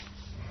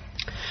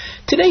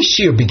Today's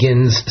shir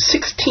begins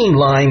 16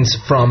 lines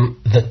from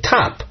the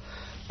top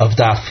of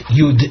Daf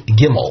Yud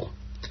Gimel.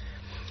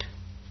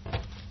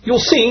 You'll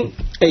see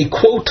a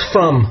quote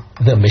from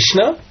the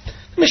Mishnah.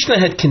 The Mishnah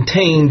had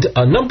contained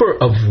a number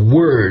of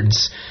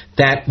words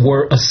that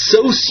were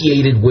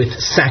associated with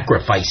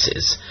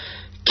sacrifices.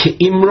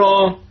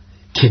 Ke'imra,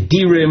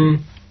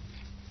 Kedirim.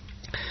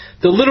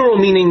 The literal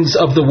meanings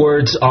of the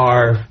words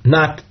are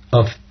not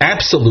of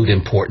absolute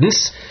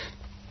importance.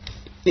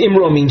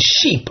 Imra means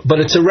sheep, but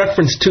it's a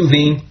reference to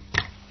the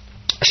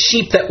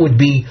sheep that would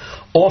be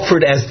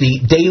offered as the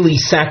daily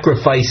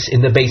sacrifice in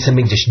the Beis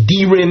Hamikdash.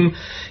 Dirim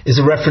is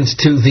a reference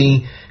to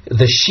the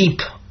sheep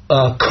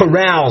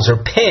corrals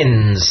or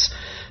pens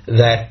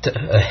that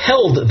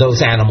held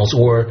those animals,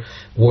 or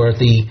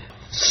the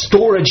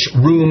storage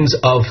rooms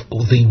of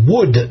the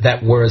wood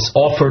that was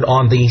offered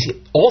on the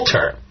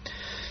altar.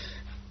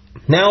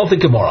 Now the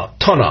Gemara.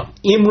 Tana.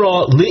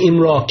 Imra,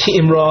 li'imra,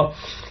 ki'imra.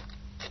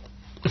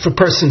 If a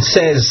person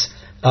says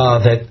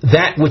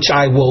that which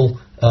I will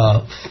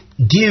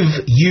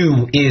give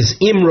you is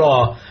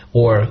imra,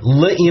 or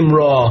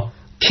le'imra,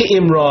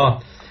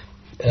 ki'imra,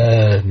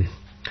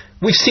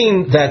 we've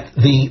seen that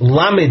the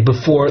lamed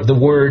before the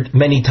word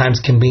many times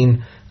can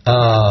be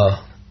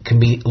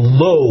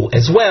low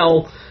as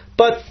well,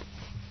 but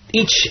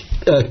each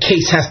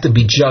case has to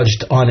be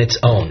judged on its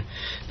own.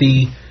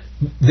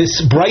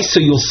 This brisa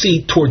you'll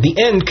see toward the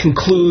end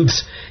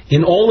concludes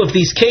in all of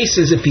these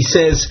cases, if he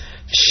says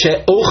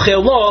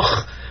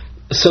she'ocheloch,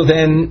 so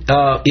then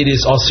it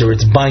is also,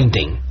 it's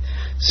binding.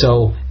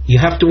 So you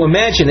have to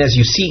imagine, as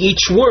you see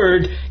each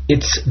word,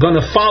 it's going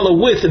to follow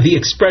with the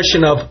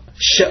expression of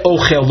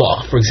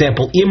she'ocheloch. For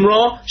example,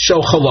 imra,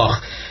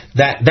 she'ocheloch.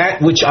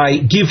 That which I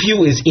give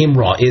you is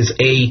imra, is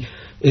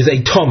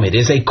a tomid,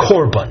 is a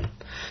korban.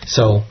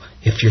 So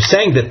if you're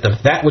saying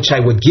that which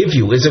I would give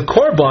you is a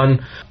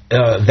korban,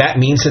 that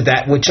means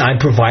that which I'm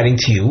providing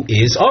to you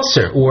is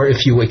aser. Or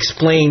if you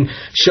explain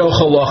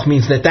shochalach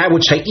means that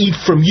which I eat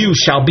from you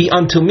shall be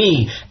unto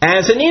me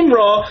as an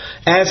imra,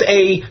 as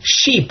a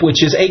sheep,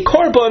 which is a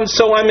korban.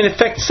 So I'm in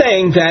effect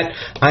saying that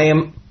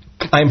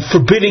I'm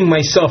forbidding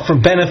myself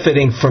from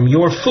benefiting from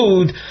your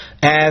food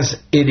as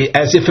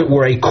if it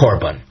were a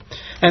korban.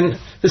 And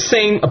the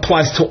same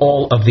applies to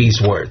all of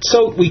these words.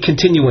 So we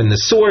continue in the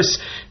source.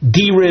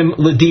 Dirim,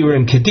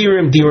 ledirim,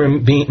 kedirim.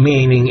 Dirim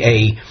meaning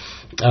a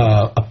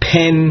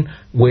pen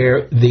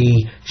where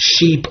the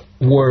sheep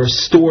were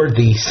stored,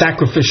 the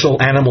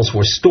sacrificial animals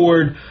were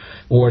stored,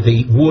 or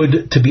the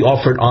wood to be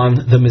offered on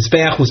the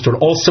mizbeach was stored.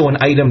 Also an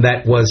item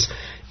that was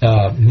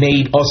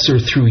made usher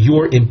through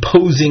your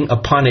imposing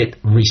upon it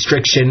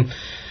restriction.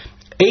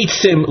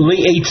 Eitzim,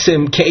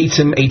 li-eitzim,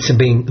 ke-eitzim, eitzim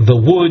being the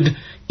wood.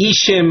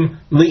 Ishim,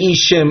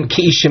 li-ishim,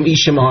 ke-ishim,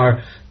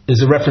 ishim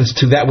is a reference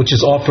to that which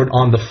is offered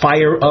on the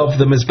fire of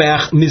the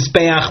mizbeach.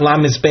 Mizbeach, la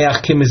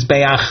mizbeach, ki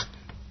mizbeach.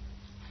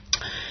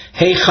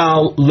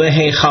 Heichal,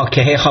 leheichal,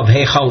 keheichal.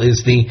 Heichal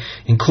is the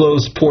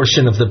enclosed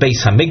portion of the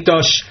Beis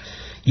Hamikdash.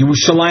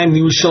 Yerushalayim,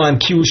 Yerushalayim,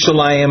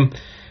 Kiyushalayim.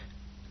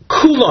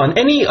 Kulon,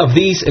 any of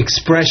these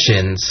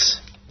expressions,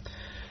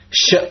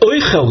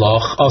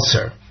 she'oichelach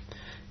aser.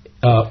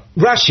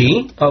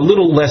 Rashi, a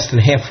little less than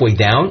halfway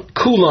down,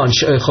 Kulon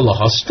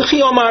she'oichelach aser.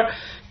 T'chi omar,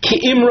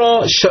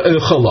 ki'imra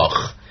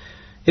she'oichelach.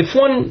 If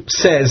one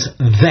says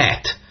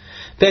that,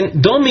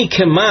 then domi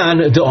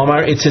keman de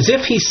omar, it's as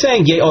if he's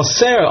saying,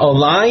 ye'oser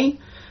olai,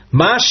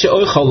 ma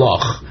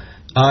she'oichelach.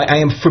 I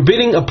am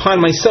forbidding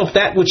upon myself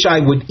that which I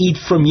would eat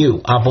from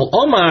you. Avol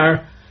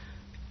omar,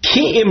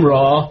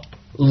 ki'imra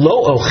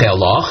lo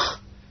ochelach.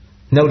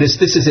 Notice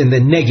this is in the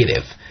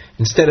negative.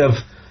 Instead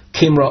of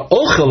kimra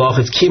ochelach,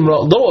 it's kimra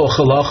lo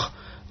ochelach,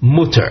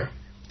 mutter.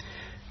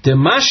 The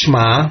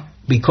mashma,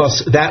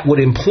 because that would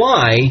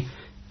imply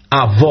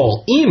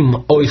avol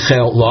im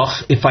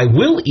ochelach, if I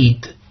will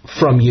eat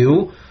from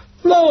you,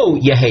 lo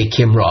yehe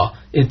kimra,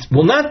 it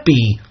will not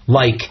be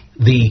like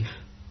the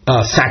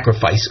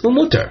sacrifice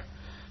umutter,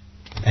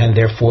 and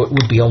therefore it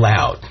would be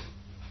allowed.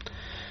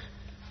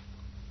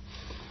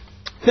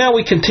 Now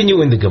we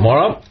continue in the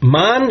Gemara.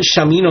 Man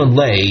shaminon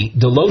lei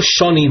delo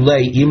shoni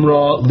lei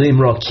imra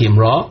limra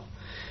kimra.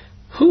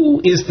 Who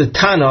is the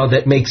Tana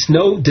that makes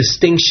no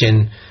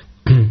distinction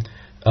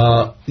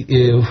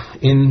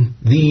in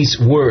these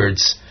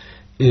words?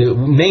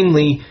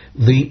 Namely,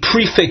 the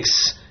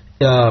prefix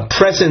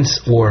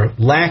presence or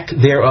lack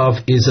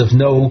thereof is of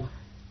no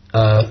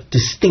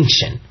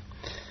distinction.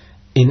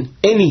 In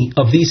any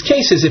of these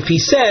cases, if he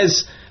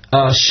says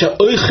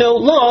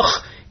she'oichel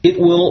lach, it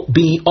will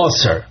be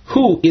aser.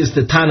 Who is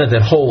the Tana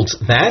that holds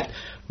that?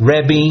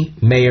 Rebbe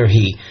Meir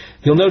he.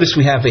 You'll notice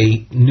we have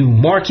a new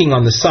marking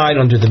on the side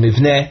under the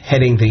mivneh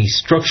heading the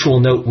structural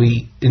note.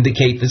 We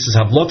indicate this is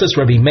Havlotas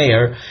Rebbe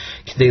Meir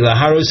K'dei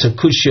laharos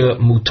hakusha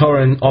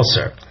mutaran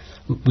aser.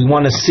 We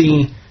want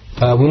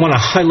to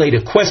highlight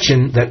a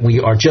question that we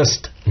are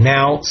just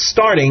now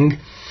starting,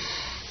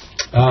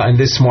 and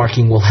this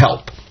marking will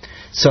help.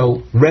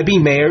 So Rebbe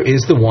Meir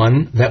is the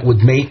one that would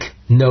make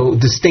no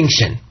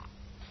distinction.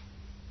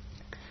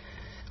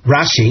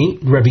 Rashi,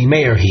 Rebbe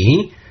Meir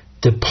he,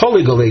 The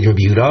polygolate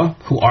Rabbi Yehuda,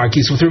 who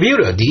argues with Rabbi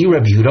Yehuda. Di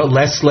Rabbi Yehuda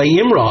les le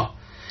imra.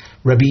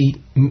 Rabbi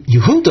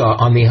Yehuda,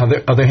 on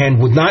the other hand,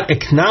 would not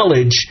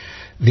acknowledge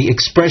the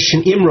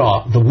expression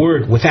imra, the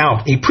word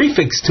without a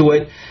prefix to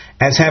it,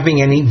 as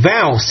having any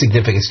vowel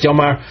significance.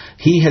 Jomar,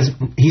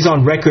 he's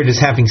on record as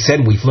having said,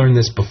 we've learned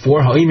this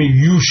before,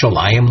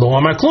 Yerushalayim lo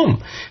amar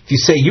klum. If you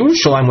say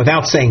Yerushalayim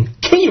without saying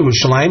Ki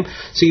Yerushalayim,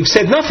 so you've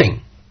said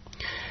nothing.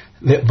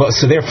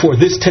 So therefore,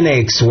 this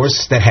Tanaic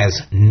source that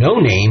has no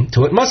name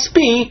to it must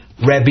be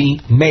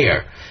Rebbe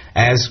Meir.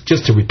 As,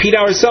 just to repeat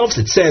ourselves,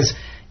 it says,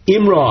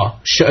 Imra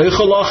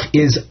she'echalach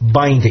is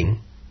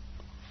binding.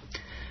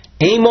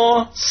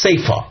 Ema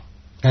seifa.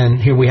 And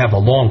here we have a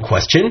long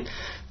question.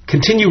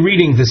 Continue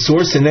reading the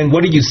source, and then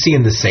what do you see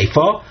in the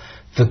seifa?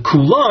 The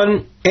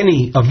kulan,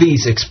 any of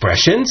these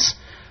expressions,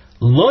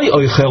 loy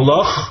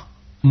oichelach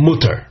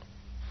mutter.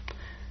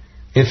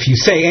 If you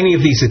say any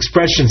of these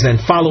expressions and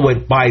follow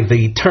it by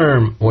the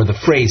term or the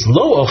phrase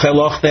lo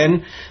ochelach,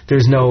 then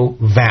there's no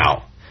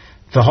vow.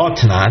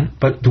 V'hotanan,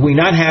 but do we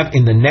not have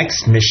in the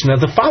next Mishnah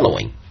the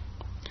following?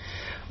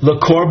 Le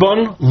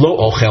korban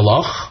lo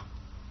ochelach,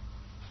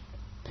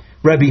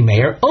 Rebbe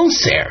Meir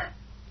oser.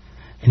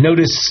 And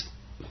notice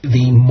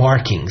the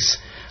markings.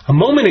 A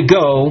moment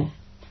ago,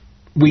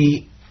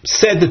 we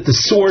said that the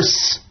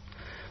source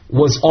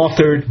was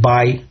authored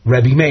by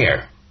Rebbe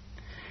Meir.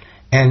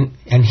 And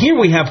here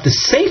we have the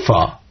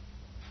Seifa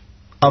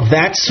of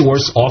that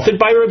source authored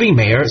by Rebbe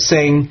Meir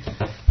saying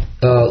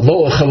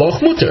Lo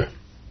Ochelach Mutter.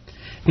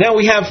 Now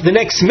we have the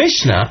next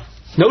Mishnah.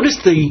 Notice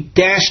the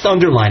dashed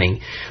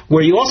underlining,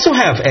 where you also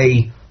have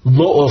a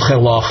Lo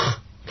Ochelach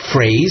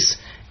phrase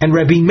and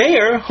Rebbe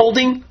Meir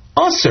holding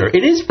Aser.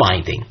 It is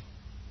binding.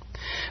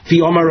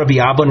 V'yomar Rabbi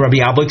Abba, and Rabbi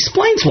Abba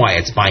explains why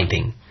it's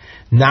binding.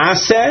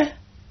 Naaseh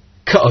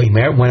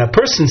ka'omer, when a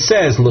person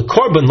says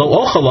L'korban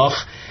lo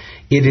ochelach,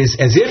 it is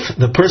as if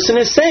the person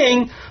is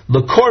saying,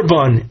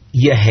 L'korban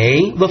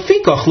yehei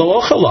lefikach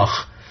lo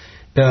ochelach.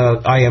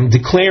 I am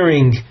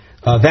declaring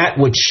that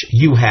which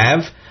you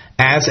have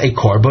as a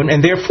korban,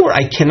 and therefore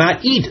I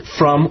cannot eat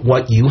from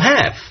what you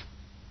have.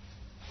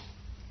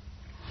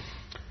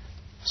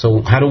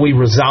 So how do we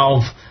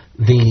resolve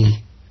the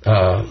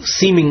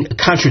seeming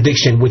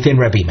contradiction within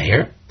Rebbe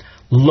Meir?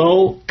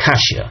 Lo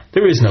kashya.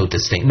 There is no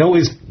distinct.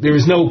 There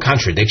is no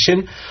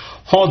contradiction.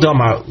 Ha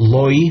damar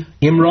loi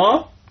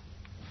imra.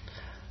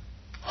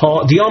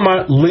 Ha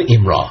diamar li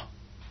imra.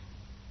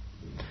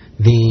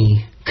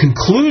 The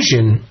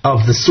conclusion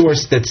of the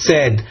source that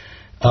said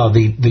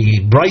the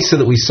brisa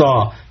that we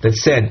saw that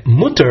said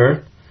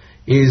mutter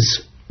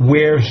is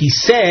where he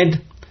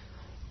said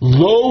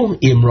lo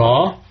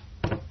imra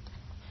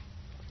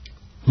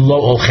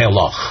lo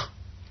ochelach.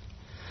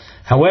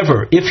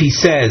 However, if he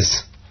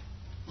says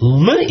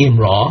le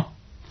imra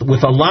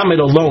with a lamed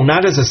alone,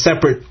 not as a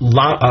separate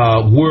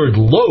word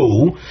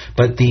lo,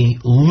 but the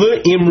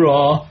le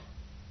imra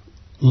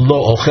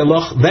lo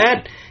ochelach,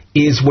 that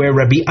is where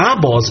Rabbi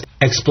Abba's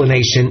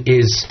explanation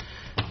is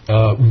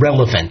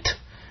relevant.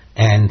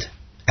 And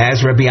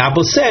as Rabbi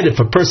Abba said, if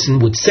a person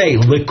would say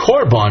le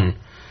korban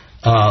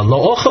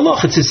lo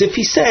ochelach, it's as if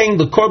he's saying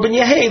le korban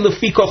yehei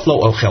lefikoch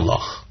lo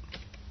ochelach.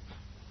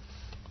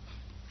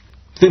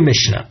 The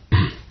Mishnah.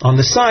 On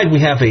the side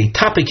we have a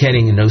topic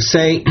heading in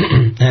Osei,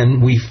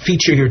 and we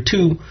feature here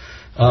two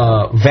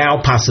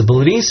vow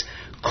possibilities.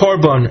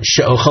 Korban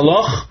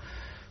she'ochelach,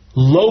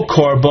 lo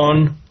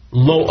korban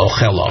lo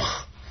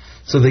ochelach.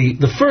 So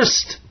the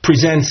first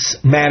presents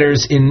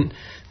matters in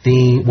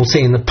we'll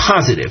say in the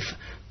positive.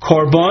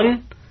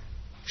 Korban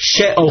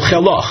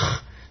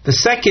she'ochelach. The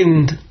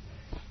second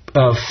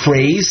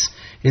phrase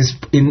is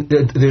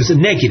there's a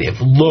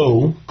negative.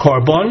 Lo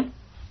korban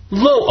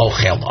lo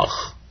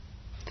ochelach.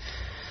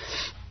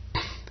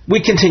 We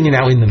continue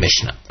now in the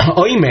Mishnah.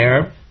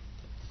 Oimer,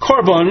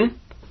 korban.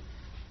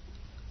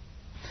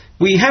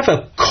 We have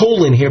a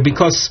colon here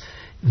because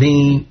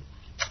the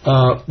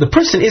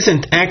person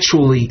isn't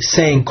actually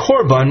saying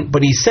korban,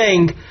 but he's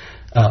saying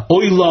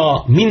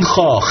oila,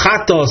 mincha,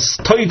 chatos,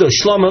 toida,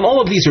 shlamim.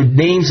 All of these are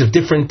names of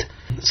different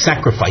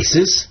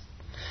sacrifices.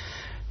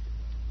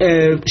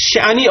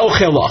 She'ani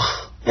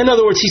ochelach. In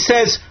other words, he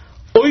says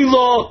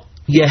oila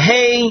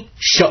yehei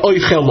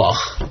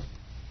she'ochelach,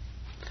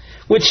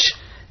 which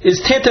is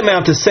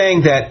tantamount to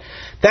saying that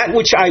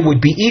which I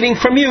would be eating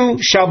from you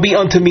shall be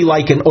unto me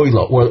like an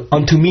oila, or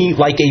unto me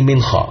like a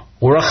mincha,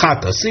 or a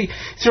chata. See,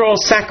 these are all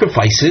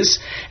sacrifices,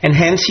 and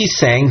hence he's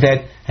saying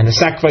that, and the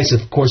sacrifice,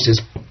 of course,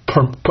 is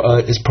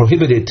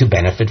prohibited to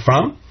benefit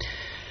from.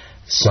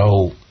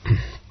 So,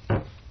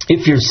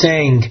 if you're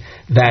saying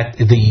that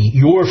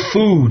your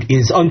food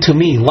is unto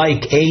me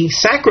like a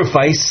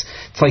sacrifice,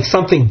 it's like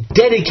something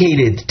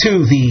dedicated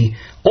to the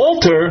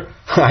altar,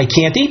 I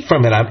can't eat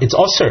from it. It's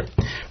osir.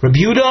 Rabbi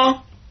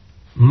Yehuda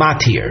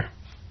matir.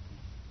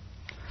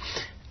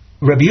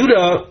 Rabbi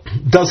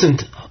Yehuda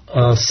doesn't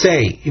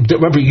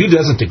Rabbi Yehuda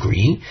doesn't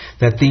agree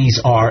that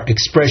these are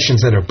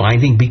expressions that are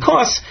binding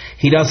because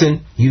he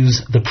doesn't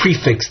use the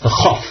prefix, the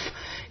chaf.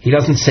 He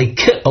doesn't say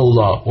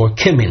ke'ola or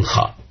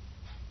ke'mincha.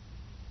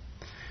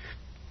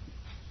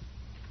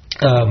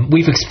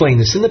 We've explained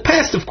this in the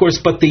past, of course,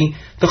 but the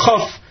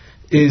chaf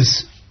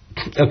is,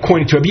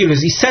 according to Rabbi Yehuda,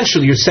 is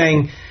essentially you're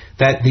saying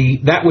that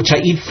that which I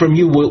eat from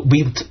you will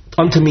be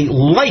unto me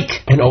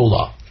like an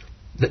olah.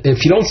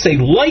 If you don't say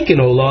like an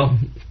olah,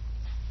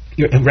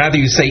 rather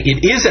you say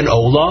it is an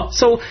olah,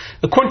 so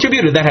according to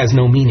Rabbi Yehuda, that has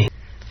no meaning.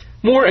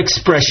 More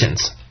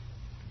expressions.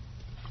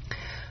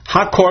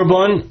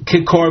 Ha-korban,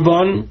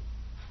 ki-korban,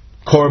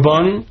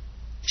 korban,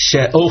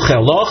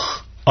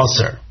 she'ocheloch,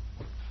 aser.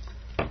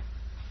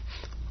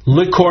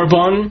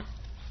 Le-korban,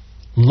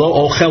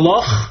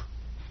 lo-ocheloch,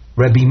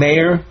 Rabbi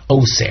Meir,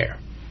 oser.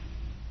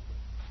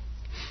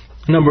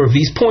 A number of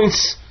these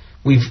points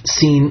we've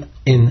seen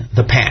in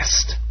the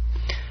past.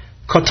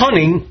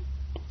 Kotoning,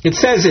 it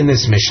says in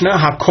this Mishnah,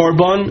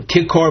 ha-korban,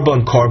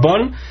 ki-korban,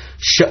 korban,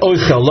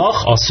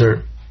 she'ocheloch,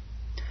 aser.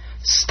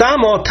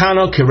 Stamo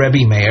tano ke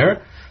Rabbi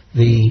Meir,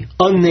 the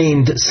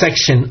unnamed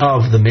section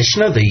of the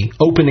Mishnah, the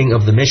opening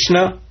of the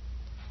Mishnah.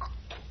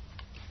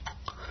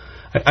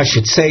 I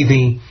should say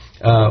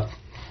let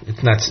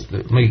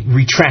me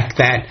retract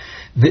that.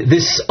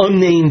 This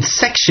unnamed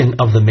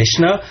section of the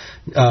Mishnah,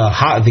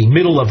 the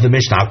middle of the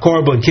Mishnah,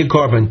 korban, kid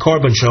korban,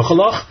 korban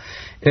shochalach,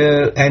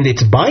 and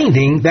its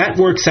binding, that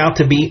works out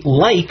to be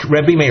like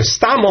Rabbi Meir.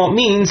 Stamo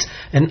means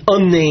an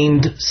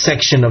unnamed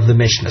section of the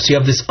Mishnah. So you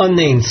have this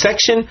unnamed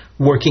section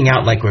working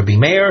out like Rabbi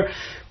Meir,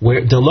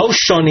 where delo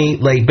shoni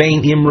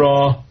lebein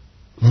imra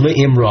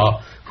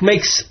leimra, who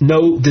makes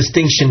no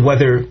distinction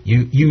whether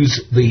you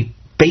use the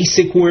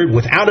basic word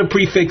without a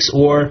prefix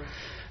or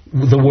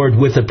the word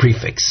with a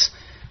prefix.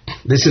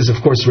 This is,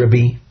 of course,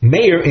 Rabbi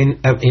Meir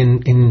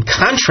in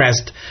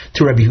contrast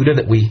to Rabbi Yehuda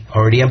that we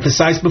already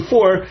emphasized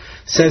before,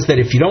 says that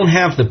if you don't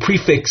have the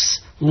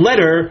prefix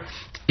letter,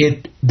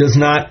 it does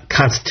not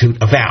constitute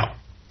a vow.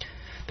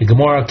 The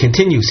Gemara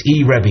continues,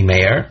 Rabbi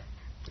Meir,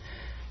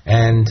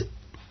 and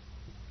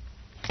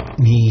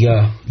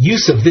the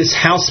use of this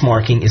house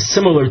marking is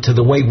similar to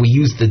the way we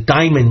used the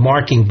diamond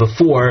marking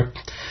before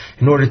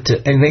in order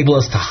to enable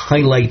us to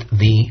highlight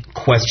the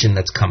question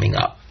that's coming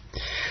up.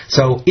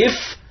 So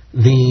if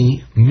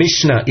the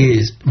Mishnah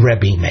is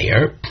Rabbi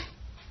Meir,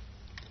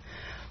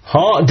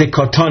 Ha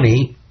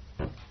dekotani,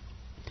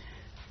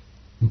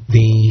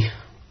 the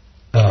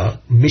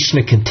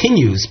Mishnah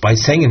continues by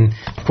saying, and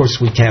of course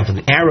we can have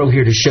an arrow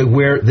here to show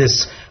where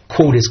this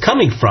quote is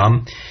coming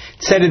from.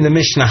 It said in the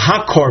Mishnah,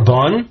 Ha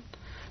korban,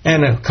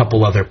 and a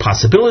couple other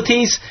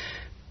possibilities,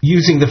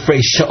 using the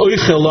phrase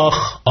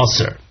she'oichelach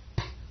aser.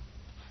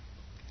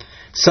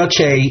 Such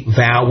a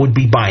vow would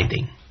be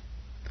binding.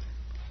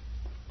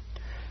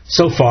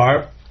 So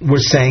far, we're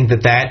saying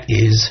that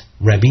is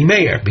Rabbi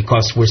Meir,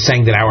 because we're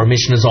saying that our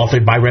Mishnah is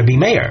authored by Rabbi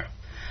Meir.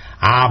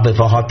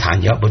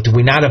 But do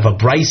we not have a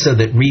brisa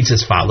that reads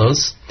as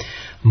follows?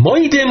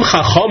 Moidim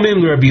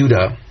chachomim Rabbi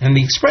Yehuda. And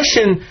the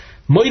expression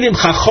Moidim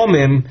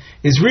chachomim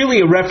is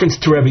really a reference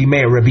to Rabbi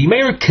Meir. Rabbi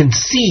Meir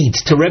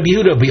concedes to Rabbi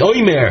Yehuda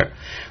b'oimer,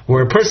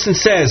 where a person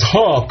says,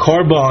 ha,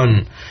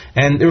 korban,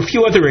 and there are a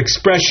few other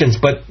expressions,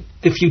 but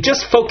if you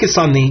just focus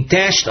on the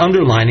dashed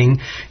underlining,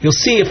 you'll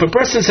see if a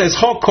person says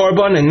ha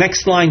korban and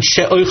next line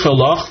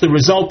she'oichelach, the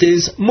result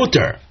is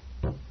mutter.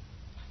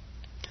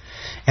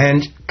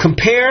 And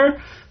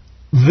compare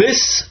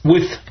this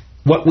with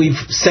what we've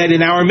said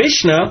in our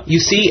Mishnah, you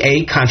see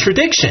a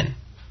contradiction.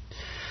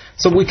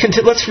 So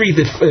let's read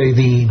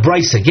the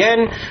Bryce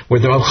again, where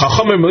the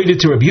Chachamim moeded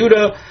to Rabbi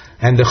Yehuda,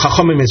 and the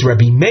Chachamim is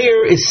Rabbi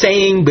Meir is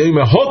saying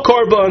ha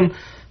korban,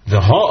 the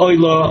ha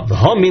oila, the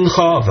ha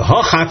mincha, the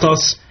ha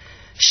chatos,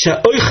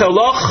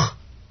 she'oichelach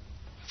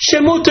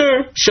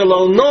shemuter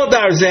shelo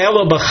nodar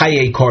ze'elo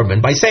b'chayei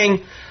korban. By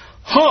saying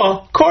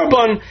ha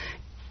korban,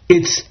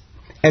 it's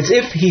as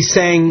if he's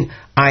saying,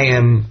 I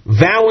am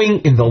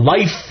vowing in the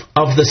life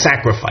of the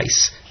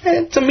sacrifice.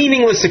 It's a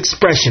meaningless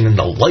expression, in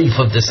the life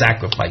of the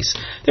sacrifice.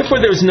 Therefore,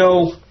 there's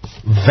no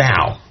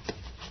vow.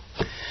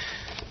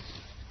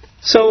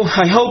 So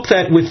I hope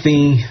that with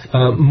the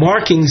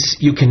markings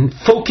you can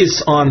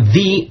focus on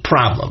the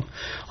problem.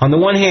 On the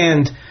one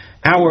hand,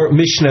 our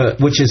Mishnah,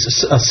 which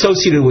is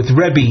associated with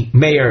Rebbe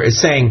Meir, is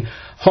saying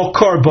ha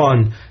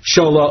korban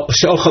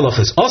she'ochalach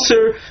is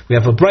aser. We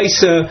have a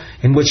brisa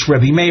in which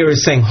Rebbe Meir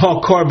is saying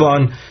ha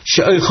korban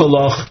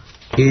she'ochalach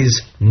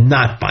is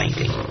not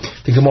binding.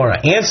 The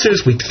Gemara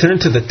answers. We turn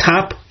to the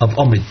top of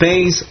Omid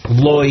Beis,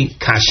 Loi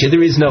Kasha.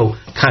 There is no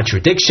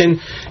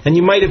contradiction, and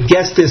you might have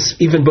guessed this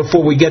even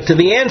before we get to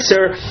the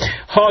answer.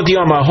 Ha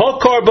diamar ha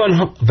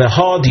korban,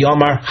 veha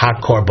diamar ha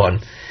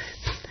korban.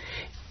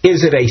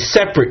 Is it a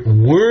separate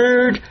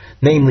word,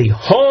 namely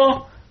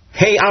ha,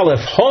 hey aleph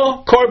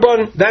ha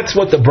korban? That's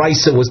what the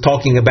Brisa was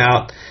talking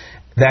about,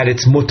 that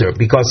it's mutter,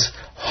 because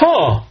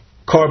ha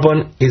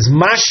korban is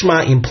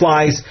mashma,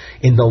 implies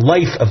in the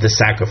life of the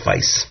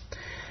sacrifice.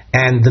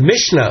 And the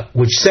Mishnah,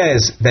 which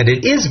says that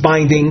it is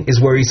binding,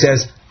 is where he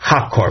says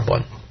ha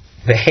korban,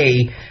 the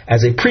hey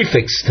as a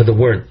prefix to the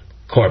word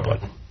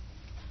korban.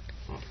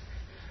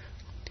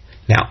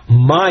 Now,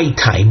 my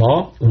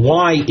taima,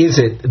 why is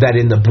it that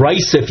in the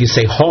Brisa, if you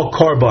say ha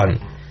korban,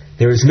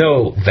 there is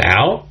no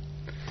vow?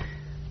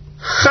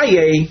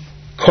 Chaye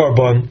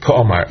korban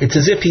ka'omar. It's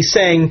as if he's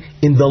saying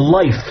in the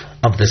life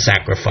of the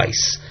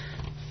sacrifice,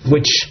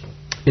 which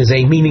is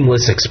a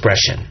meaningless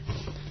expression.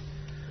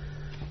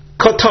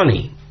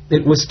 Katani,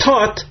 it was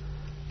taught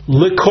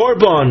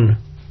lekorban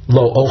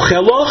lo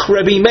ocheloch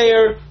Rabbi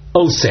Meir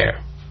oser.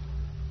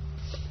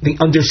 The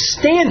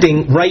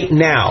understanding right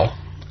now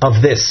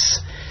of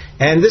this,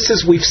 and this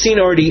is we've seen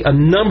already a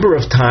number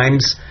of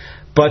times,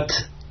 but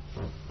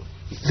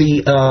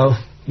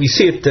we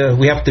see it.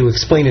 We have to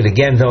explain it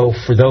again, though,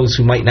 for those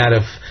who might not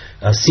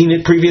have seen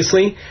it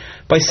previously.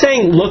 By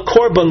saying lo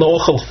korban lo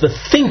ochel, the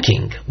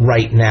thinking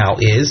right now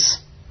is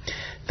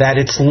that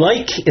it's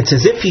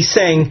as if he's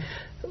saying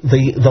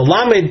the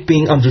lamed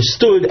being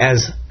understood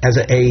as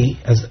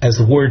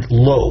the word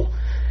lo,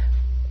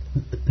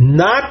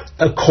 not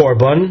a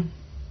korban.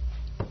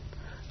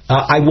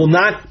 I will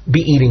not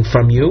be eating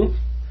from you,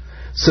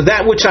 so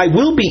that which I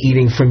will be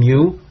eating from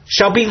you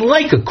shall be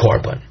like a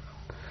korban.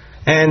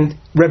 And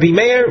Rabbi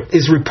Meir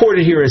is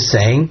reported here as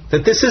saying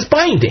that this is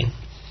binding.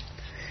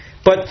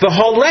 But the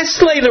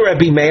Holesle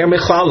Rabbi Meir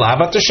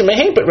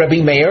but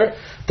Rabbi Meir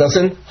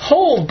doesn't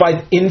hold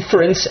by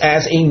inference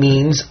as a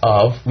means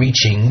of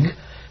reaching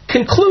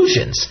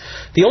conclusions.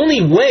 The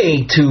only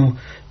way to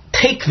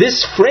take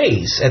this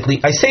phrase, at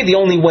least I say the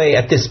only way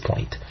at this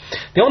point,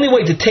 the only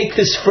way to take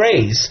this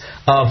phrase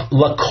of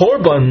la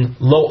korban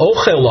lo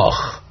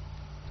ocheloch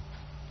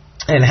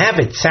and have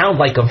it sound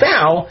like a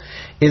vow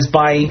is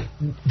by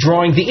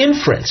drawing the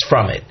inference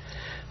from it.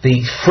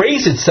 The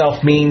phrase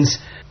itself means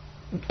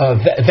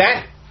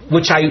that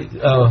which I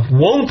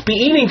won't be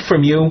eating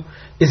from you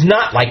is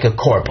not like a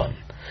korban,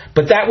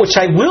 but that which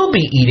I will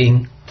be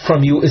eating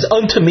from you is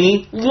unto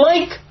me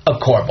like a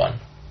korban.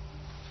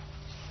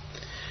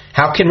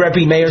 How can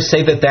Rabbi Meir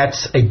say that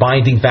that's a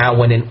binding vow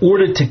when in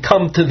order to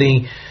come to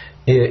the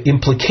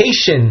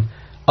implication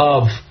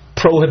of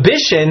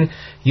prohibition,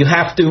 you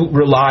have to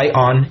rely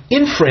on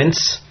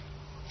inference,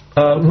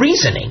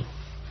 reasoning?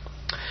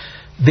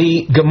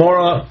 The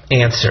Gemara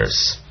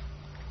answers,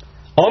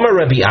 Omer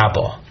Rabbi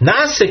Abba,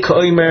 Nase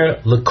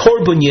k'omer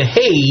lekorban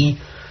yehei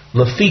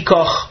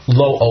lefikach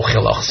lo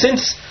ochelach.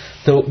 Since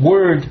the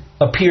word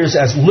appears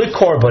as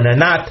likorban and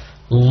not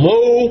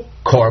lo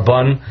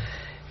korban,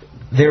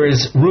 there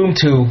is room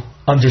to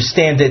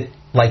understand it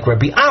like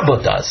Rabbi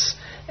Abba does,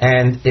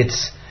 and it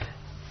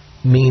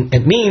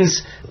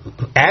means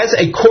as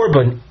a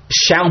korban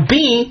shall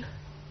be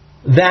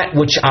that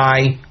which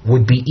I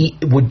would be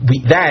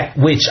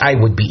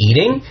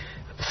eating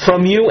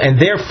from you, and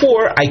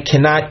therefore I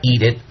cannot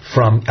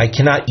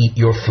eat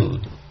your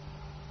food.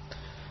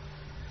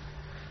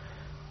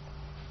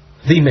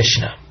 The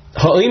Mishnah.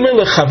 Ha'omer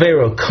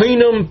lechavero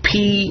koinum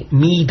pi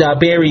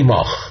midaber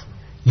imach.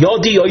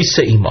 Yodi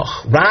oisa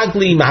imach,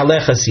 ragli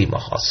malechas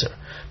imach aser.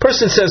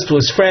 Person says to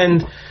his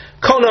friend,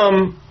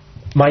 konam,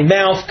 my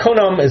mouth.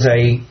 Konam is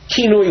a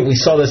kinui. We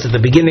saw this at the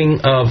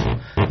beginning of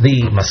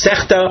the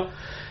Masechta.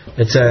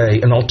 It's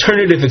an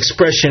alternative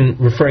expression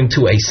referring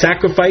to a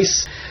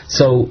sacrifice.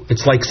 So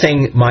it's like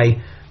saying my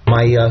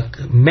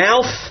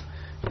mouth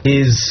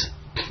is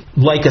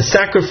like a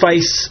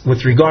sacrifice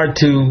with regard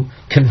to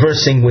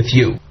conversing with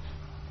you,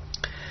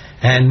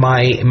 and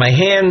my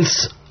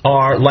hands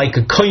are like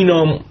a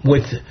koinom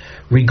with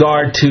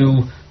regard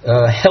to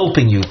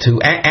helping you,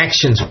 to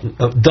actions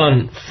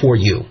done for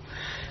you.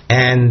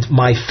 And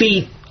my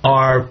feet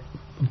are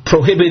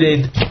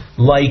prohibited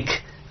like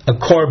a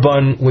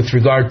korban with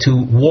regard to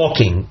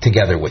walking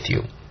together with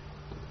you.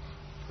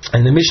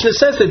 And the Mishnah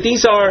says that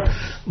these are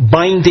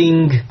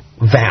binding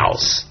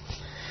vows.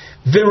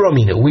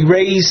 Virominu, we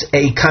raise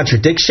a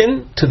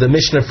contradiction to the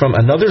Mishnah from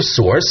another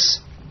source,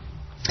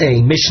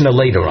 a Mishnah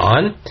later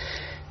on.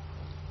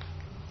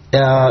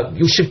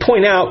 You should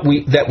point out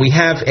that we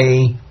have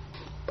a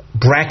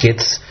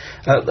brackets.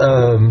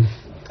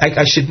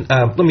 I should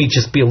let me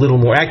just be a little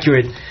more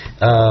accurate.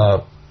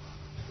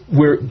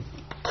 We're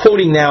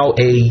quoting now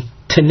a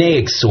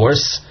Tanaic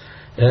source.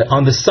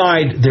 On the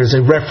side, there's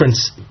a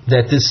reference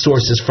that this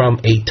source is from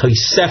a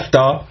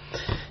Tosefta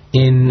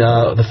in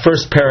the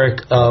first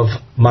parak of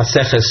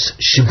Maseches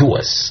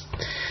Shavuos.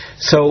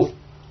 So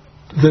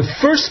the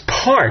first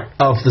part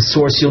of the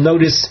source, you'll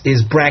notice,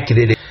 is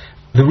bracketed.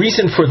 The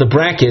reason for the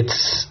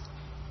brackets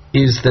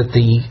is that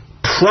the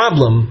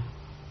problem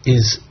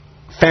is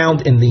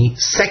found in the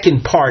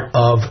second part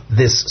of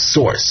this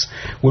source.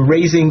 We're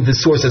raising the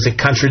source as a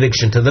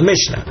contradiction to the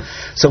Mishnah.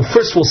 So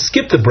first we'll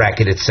skip the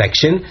bracketed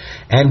section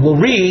and we'll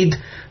read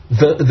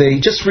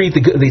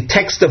the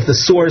text of the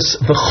source.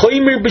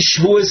 V'choymer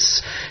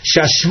b'shvuos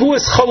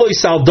shashvuos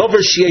chalois al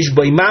dover sheyesh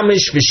boi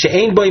mamish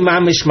v'she'ein boi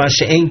mamish ma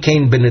she'ein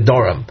kein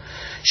b'nedarim.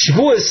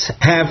 Shvuos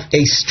have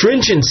a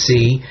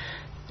stringency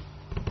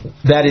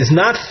that is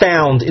not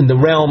found in the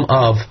realm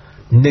of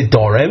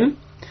Nedarim.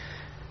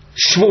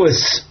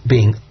 Shvuos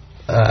being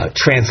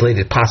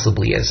translated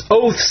possibly as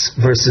oaths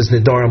versus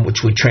Nedarim,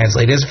 which we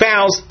translate as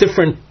vows,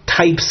 different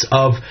types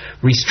of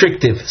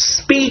restrictive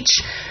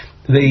speech.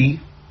 The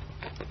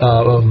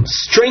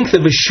strength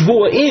of a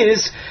shvuah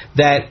is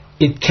that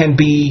it can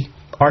be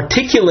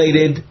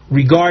articulated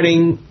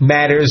regarding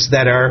matters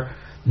that are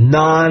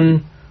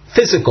non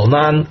non-physical,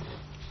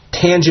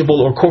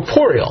 non-tangible or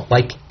corporeal,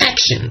 like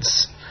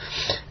actions,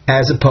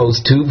 as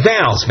opposed to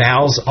vows.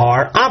 Vows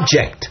are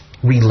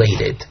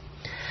object-related.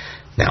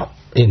 Now,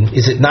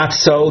 is it not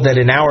so that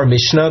in our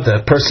Mishnah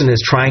the person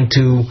is trying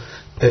to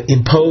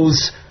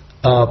impose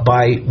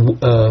by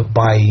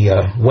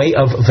way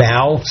of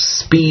vow,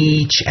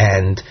 speech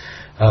and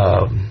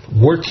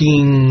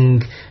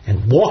working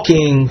and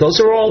walking? Those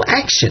are all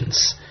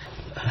actions.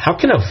 How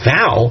can a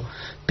vow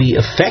be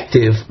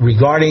effective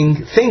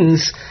regarding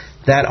things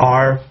that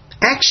are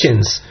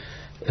actions?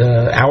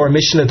 Our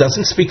Mishnah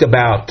doesn't speak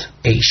about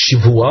a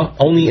shvua.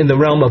 Only in the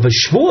realm of a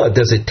shvua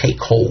does it take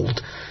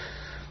hold.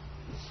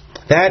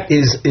 That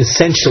is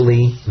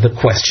essentially the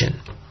question.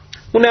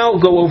 We'll now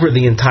go over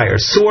the entire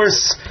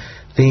source.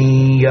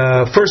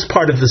 The first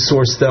part of the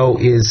source, though,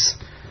 is,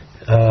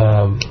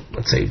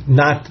 let's say,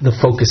 not the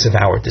focus of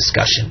our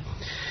discussion.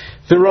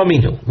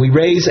 V'raminu, we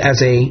raise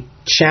as a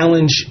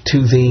challenge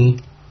to the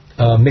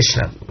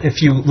Mishnah.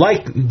 If you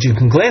like, you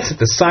can glance at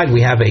the side.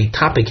 We have a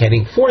topic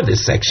heading for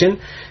this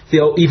section.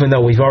 Even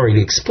though we've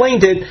already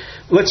explained it,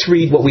 let's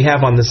read what we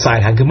have on the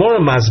side. HaGemara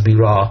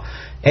Masbira.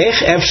 How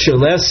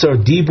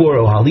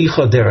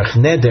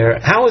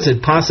is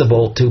it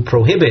possible to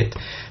prohibit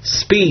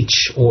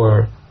speech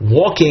or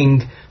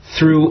walking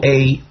through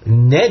a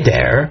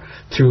neder,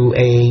 through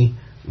a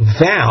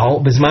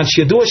vow,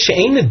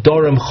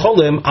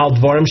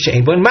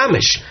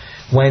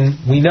 when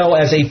we know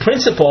as a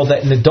principle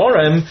that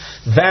nedarim,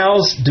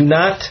 vows do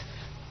not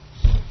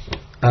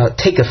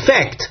take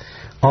effect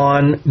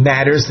on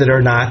matters that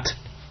are not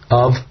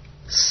of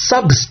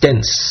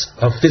substance,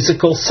 of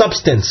physical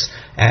substance,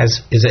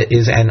 as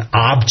is an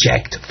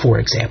object, for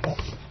example.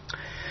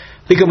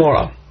 The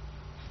Gemara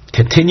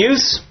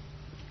continues.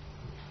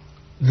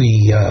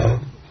 There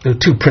are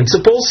two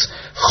principles: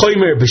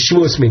 chomer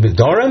b'shvuos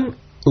mi'nedarim,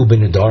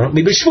 u'b'nedarim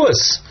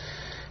mi'b'shvuos.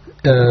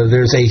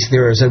 There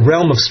is a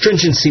realm of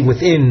stringency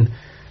within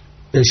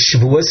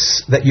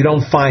shvuos that you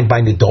don't find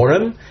by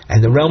nedarim,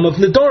 and the realm of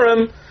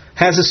nedarim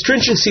has a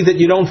stringency that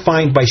you don't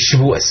find by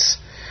shvuos.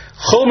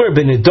 Chomer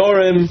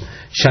b'nedarim,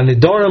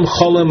 shanedarim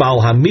cholim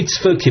al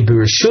hamitzvah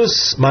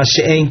kibirishus ma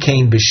she'en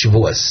kain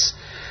b'shvuos.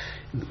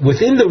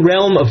 Within the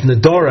realm of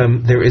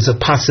nedarim, there is a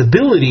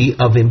possibility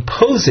of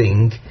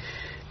imposing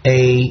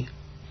a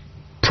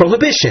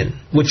prohibition,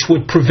 which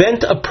would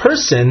prevent a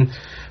person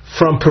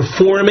from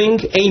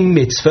performing a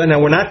mitzvah. Now,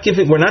 we're not going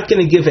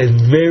to give a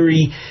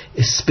very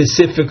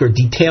specific or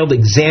detailed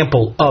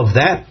example of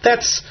that.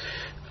 That's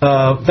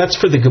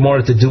for the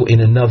Gemara to do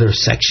in another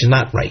section,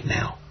 not right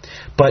now.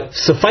 But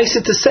suffice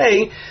it to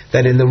say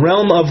that in the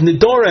realm of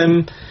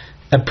nedarim,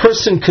 a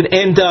person could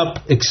end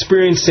up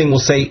experiencing, we'll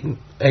say,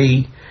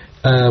 a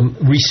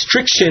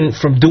restriction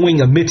from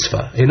doing a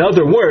mitzvah. In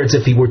other words,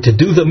 if he were to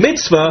do the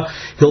mitzvah,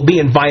 he'll be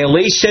in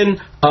violation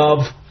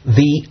of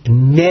the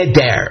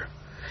neder.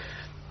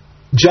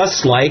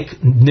 Just like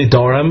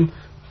nedarim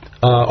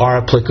are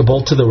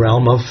applicable to the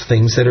realm of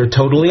things that are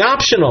totally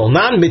optional,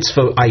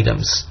 non-mitzvah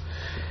items.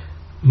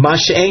 Ma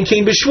she'en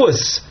kain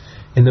b'shvuos.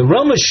 In the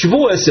realm of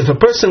shvuos, if a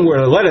person were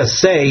to, let us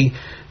say,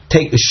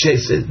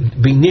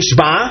 be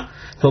nishba,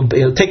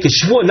 he'll take a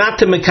shvua not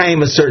to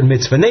mekayim a certain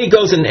mitzvah. And then he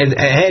goes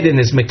ahead and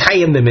is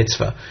mekayim the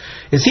mitzvah.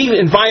 Is he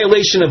in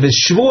violation of his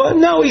shvua?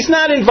 No, he's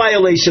not in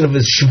violation of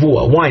his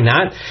shvua. Why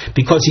not?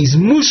 Because he's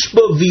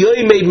mushba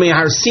v'yoymed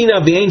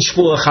meharsina v'ein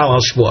shvua chal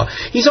shvua.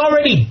 He's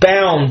already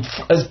bound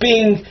as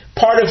being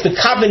part of the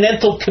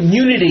covenantal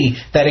community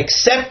that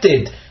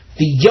accepted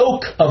the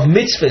yoke of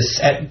mitzvahs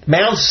at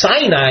Mount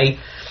Sinai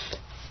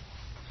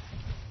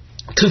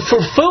to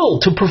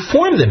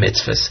perform the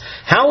mitzvahs.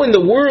 How in the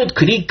world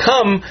could he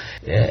come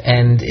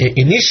and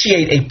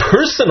initiate a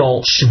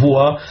personal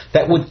shvua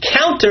that would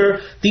counter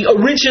the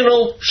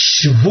original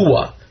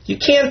shvua? You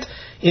can't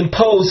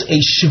impose a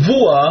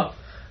shvua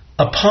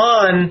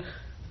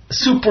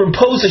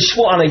superimpose a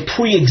shvua on a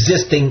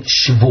pre-existing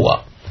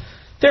shvua.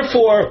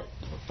 Therefore,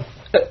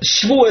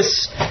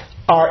 shvuas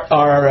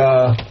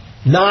are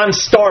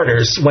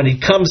non-starters when it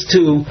comes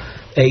to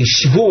a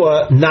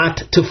shvua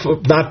not to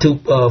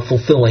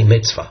fulfill a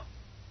mitzvah.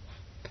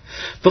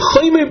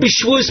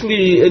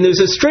 And there's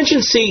a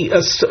stringency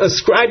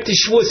ascribed to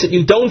shvuas that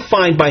you don't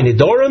find by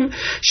nedarim.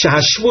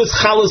 Shvuas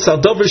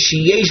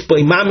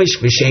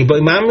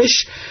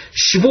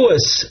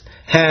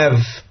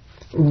have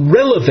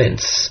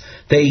relevance.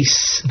 They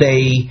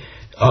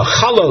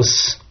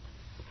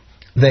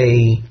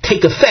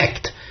take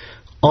effect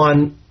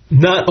on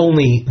not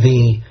only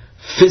the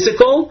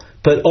physical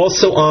but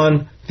also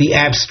on the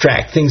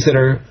abstract, things that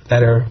are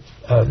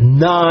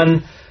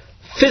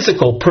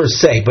non-physical per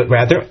se, but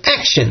rather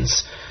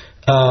actions.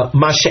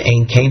 Ma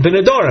she'en kain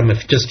b'nedarim.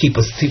 If you just keep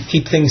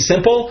things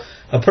simple,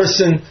 a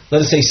person,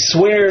 let us say,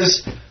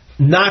 swears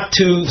not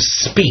to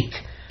speak.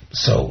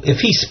 So if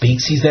he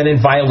speaks, he's then in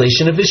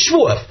violation of his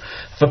shvuah.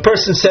 If a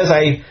person says,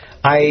 I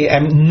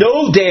am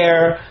no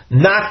dare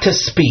not to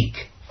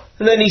speak,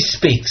 and then he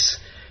speaks,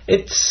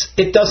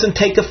 it doesn't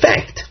take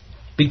effect,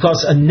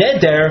 because a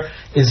neder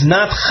is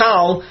not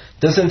chal,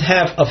 doesn't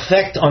have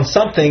effect on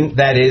something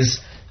that is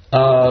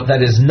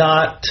that is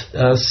not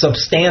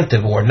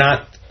substantive or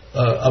not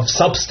of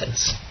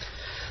substance.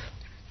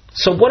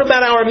 So what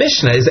about our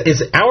Mishnah?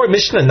 Is our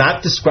Mishnah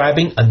not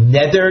describing a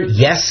neder?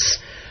 Yes,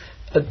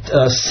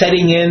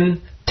 setting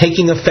in,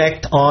 taking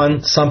effect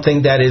on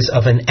something that is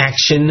of an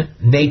action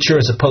nature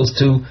as opposed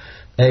to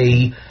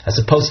a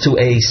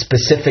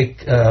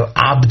specific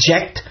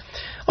object.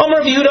 Amar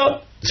Rav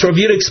Yehuda. So Rav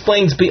Yehuda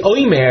explains,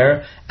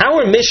 Be'oimer,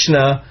 our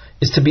Mishnah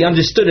is to be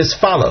understood as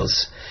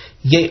follows.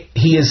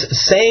 He is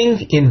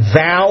saying in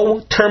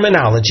vow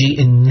terminology,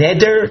 in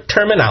neder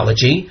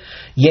terminology,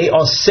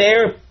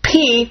 Ye'oser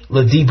pi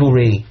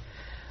lediburi.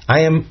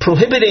 I am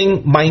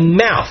prohibiting my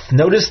mouth.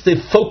 Notice the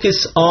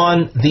focus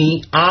on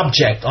the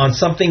object, on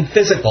something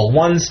physical.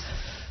 One's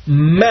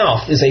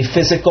mouth is a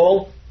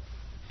physical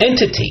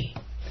entity.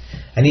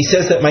 And he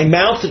says that my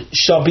mouth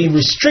shall be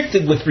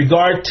restricted with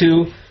regard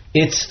to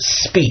its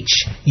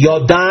speech.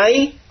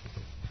 Yodai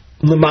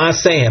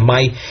l'ma'aseh.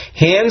 My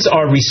hands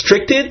are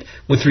restricted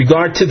with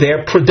regard to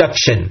their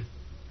production.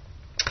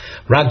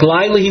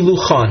 Raglai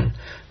lehiluchon.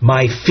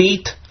 My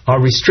feet are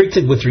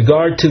restricted with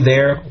regard to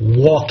their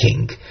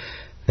walking.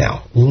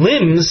 Now,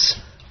 limbs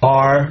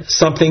are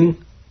something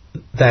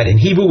that in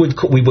Hebrew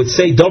we would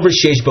say dover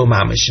sheish bo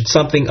mamish. It's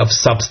something of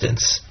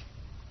substance.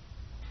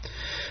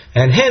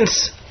 And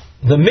hence,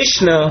 the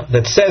Mishnah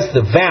that says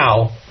the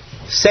vow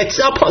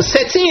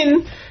sets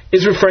in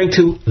is referring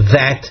to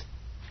that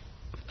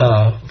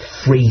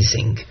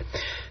phrasing.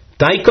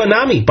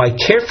 Daikonami, by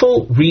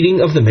careful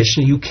reading of the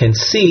Mishnah, you can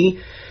see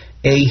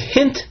a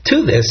hint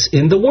to this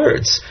in the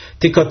words.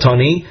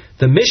 Tikotoni,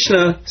 the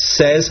Mishnah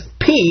says,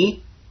 Pi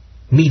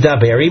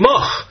midaberi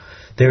moch.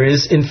 There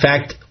is, in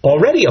fact,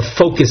 already a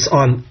focus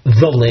on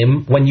the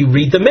limb when you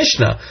read the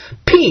Mishnah.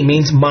 Pi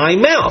means my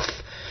mouth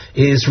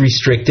is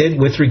restricted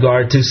with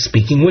regard to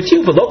speaking with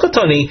you.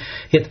 Velokotoni,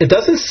 it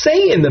doesn't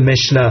say in the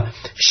Mishnah,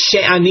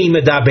 she'ani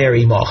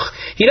medaberi moch.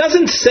 He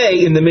doesn't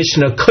say in the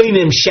Mishnah,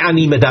 koinim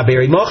she'ani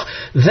medaberi moch.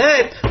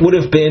 That would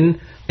have been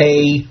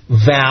a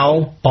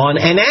vow on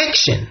an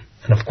action.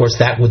 And of course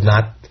that would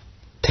not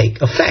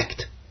take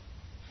effect.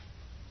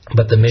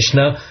 But the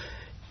Mishnah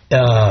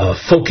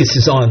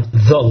focuses on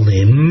the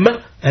limb,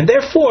 and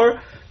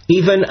therefore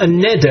even a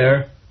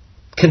neder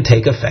can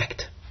take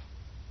effect.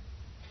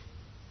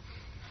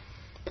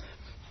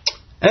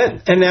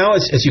 And now,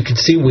 as you can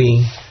see,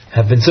 we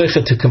have been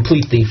zeicha to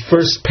complete the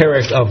first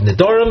parak of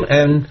Nedarim,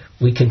 and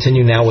we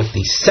continue now with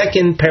the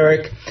second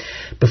parak.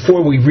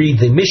 Before we read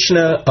the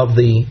Mishnah of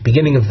the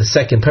beginning of the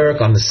second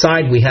parak, on the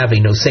side we have a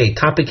nosei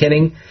topic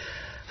heading,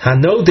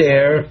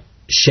 Hanoder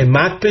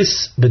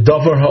shematpis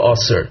bedover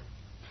ha'aser.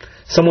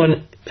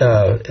 Someone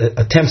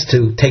attempts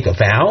to take a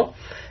vow,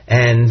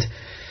 and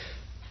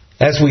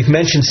as we've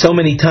mentioned so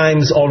many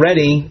times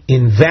already,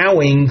 in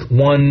vowing,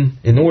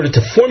 in order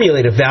to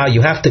formulate a vow,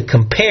 you have to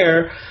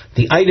compare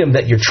the item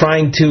that you're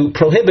trying to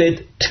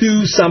prohibit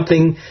to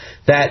something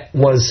that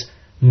was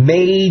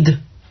made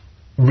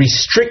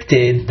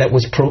restricted, that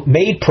was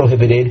made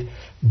prohibited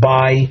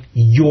by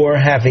your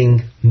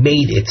having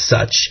made it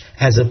such,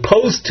 as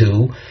opposed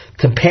to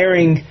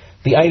comparing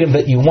the item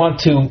that you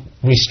want to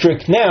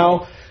restrict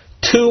now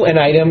to an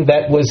item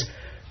that was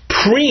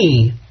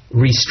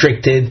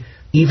pre-restricted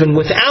even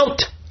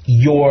without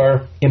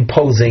your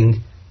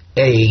imposing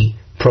a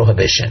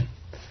prohibition.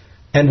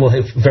 And we'll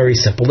have very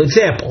simple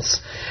examples.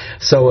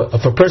 So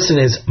if a person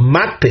is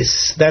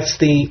matpis, that's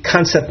the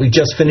concept we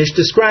just finished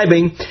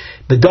describing,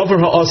 bedover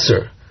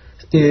ha'aser,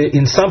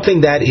 in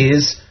something that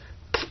is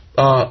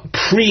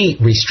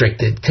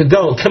pre-restricted,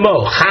 kamo,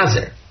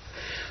 chazer,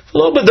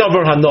 lo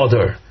bedover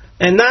ha'noder,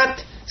 and not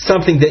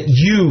something that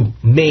you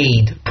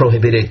made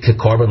prohibited,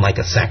 kekorban, like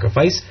a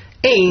sacrifice,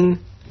 ein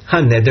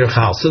haneder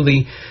chal. So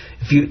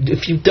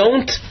if you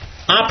don't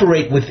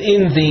operate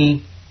within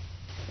the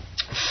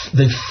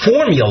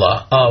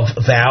formula of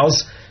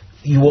vows,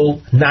 you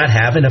will not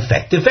have an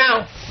effective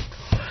vow.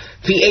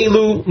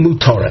 V'elu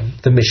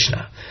mutarim, the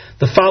Mishnah.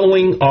 The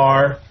following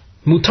are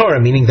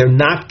mutarim, meaning they're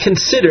not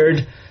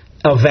considered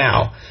a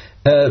vow.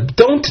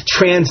 Don't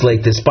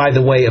translate this by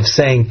the way of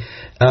saying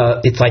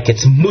it's like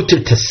it's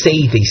mutter to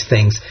say these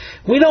things.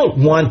 We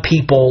don't want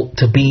people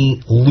to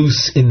be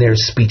loose in their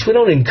speech. We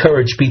don't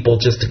encourage people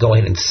just to go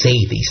ahead and say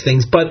these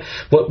things. But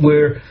what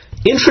we're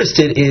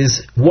interested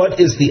is, what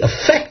is the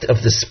effect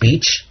of the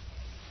speech?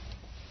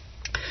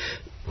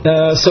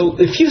 So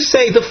if you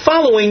say the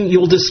following,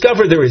 you'll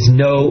discover there is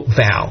no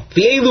vow.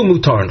 V'elu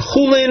mutarin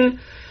chulin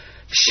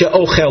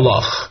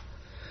she'ochelach,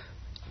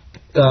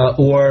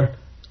 or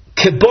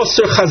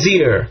keboser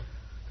chazir.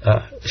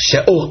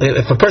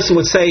 If a person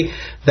would say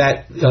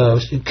that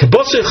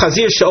keboser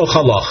chazir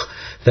she'ochalach,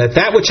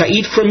 that which I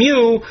eat from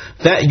you,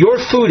 that your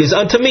food is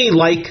unto me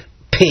like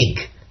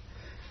pig.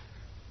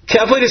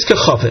 Ke'avodas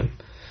kechavim,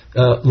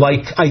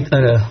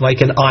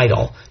 like an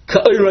idol.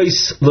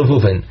 Ka'oros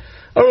levuvin.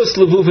 Oros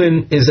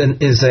levuvin is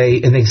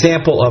an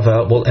example of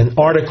an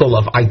article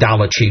of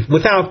idolatry.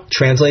 Without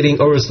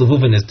translating, Oros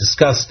levuvin is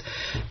discussed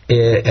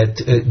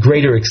at a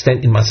greater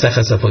extent in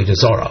Maseches Avodah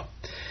Zarah.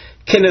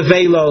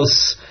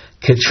 Kenevelos,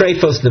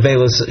 ketrefos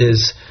nevelos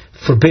is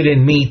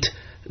forbidden meat.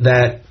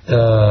 that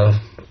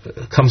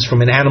comes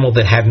from an animal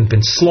that hadn't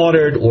been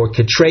slaughtered, or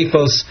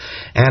ketrefos,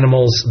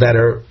 animals that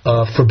are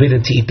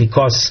forbidden to eat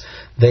because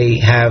they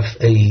have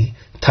a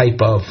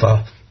type of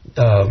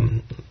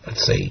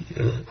let's say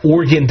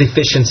organ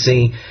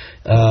deficiency.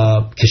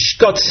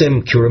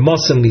 Kishkotsim,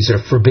 kiramosim, these are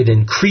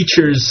forbidden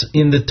creatures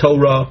in the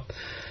Torah.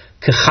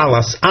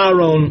 Kechalas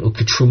Aaron,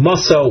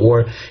 uketrumasa,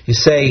 or you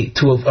say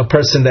to a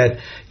person that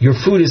your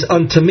food is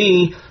unto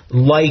me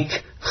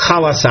like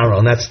chalas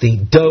Aaron. That's the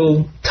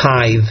dough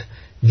tithe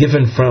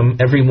given from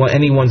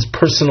anyone's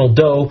personal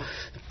dough,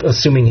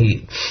 assuming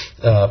he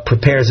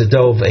prepares a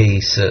dough of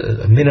a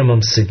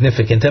minimum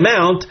significant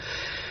amount.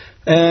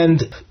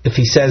 And if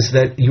he says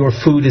that your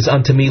food is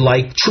unto me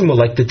like truma,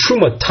 like the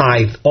truma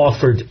tithe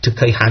offered to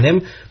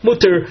Kaihanim,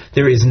 mutter,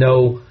 there is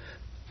no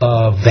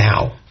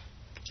vow.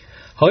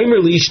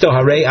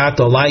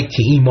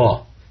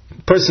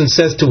 Person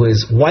says to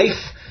his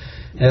wife,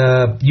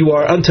 you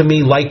are unto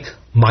me like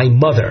my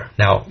mother.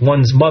 Now,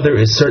 one's mother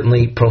is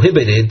certainly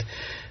prohibited.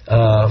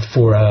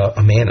 For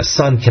a man, a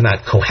son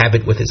cannot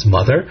cohabit with his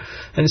mother,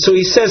 and so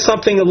he says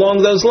something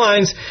along those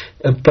lines.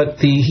 But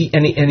he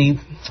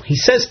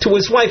says to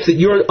his wife that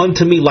you're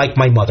unto me like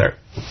my mother,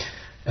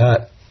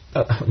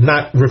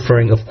 not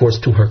referring, of course,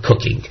 to her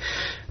cooking.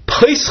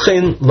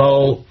 Peschin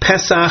lo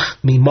pesach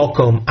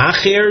mimokom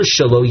acher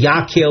shelo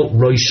yakel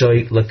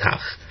roishoy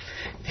lekach.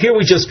 Here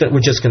we're just going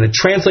to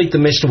translate the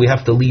Mishnah. We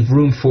have to leave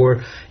room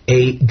for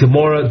a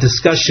Gemara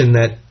discussion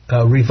that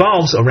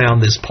revolves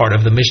around this part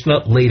of the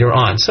Mishnah later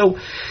on. So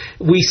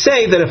we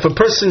say that if a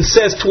person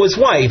says to his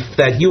wife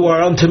that you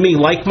are unto me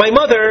like my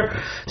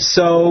mother,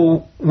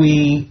 so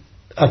we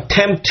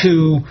attempt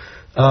to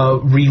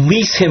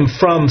release him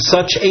from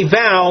such a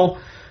vow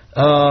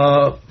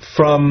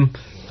from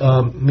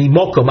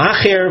mimokom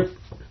acher,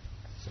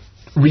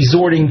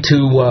 resorting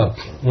to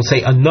we'll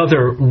say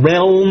another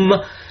realm,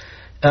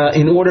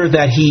 in order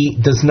that he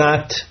does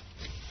not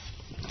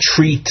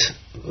treat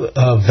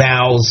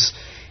vows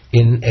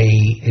in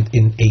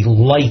a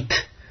light,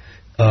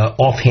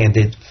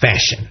 offhanded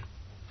fashion.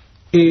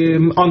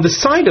 On the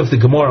side of the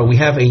Gemara, we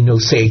have a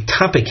nosei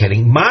topic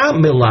heading: Ma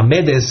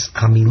milamedes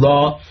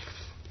hamilah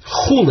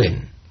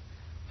chulin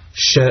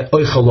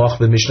she'oichalach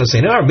b'mishnah. So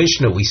in our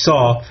Mishnah, we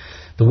saw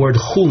the word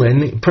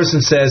chulin. A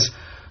person says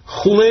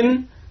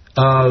chulin,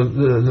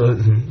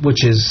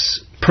 which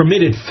is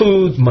permitted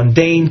food,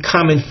 mundane,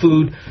 common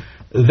food.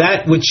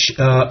 That which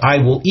I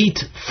will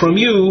eat from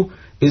you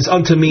is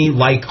unto me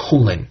like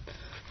chulin.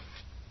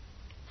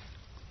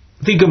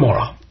 The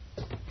Gemara.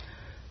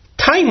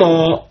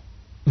 Taima,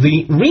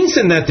 the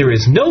reason that there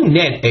is no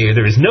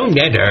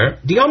neder,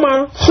 the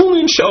Amar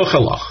chulin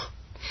she'ochalach.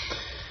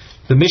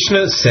 The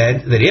Mishnah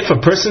said that if a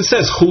person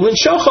says chulin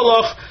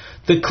she'ochalach,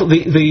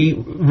 the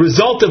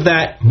result of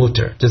that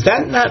mutter. Does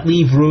that not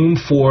leave room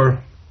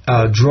for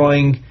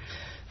drawing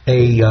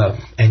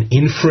an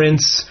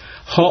inference?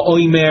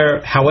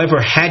 Ha'oimer, however,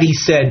 had he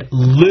said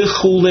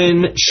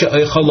lichulin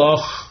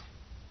she'ochalach,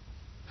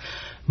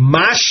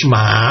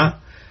 mashma,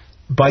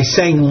 by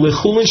saying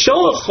lichulin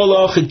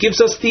she'ochalach, it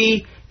gives us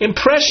the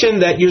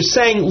impression that you're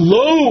saying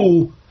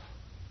lo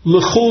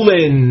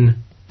lichulin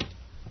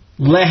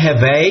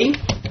leheve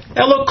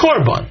elo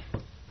korban.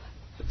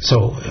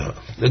 So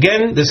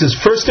again, this is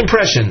first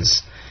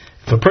impressions.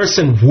 If a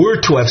person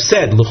were to have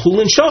said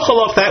lichulin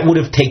she'ochalach, that would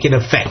have taken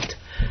effect.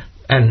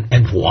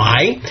 And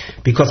why?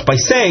 Because by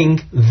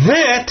saying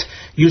that,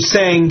 you're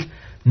saying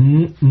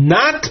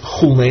not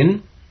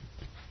chulin.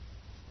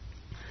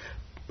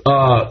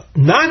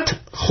 Not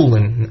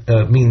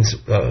chulin means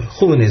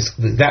chulin is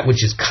that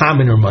which is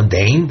common or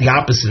mundane. The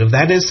opposite of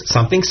that is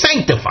something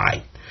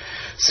sanctified.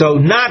 So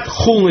not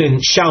chulin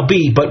shall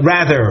be, but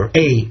rather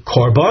a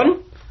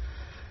korban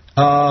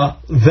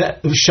that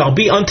shall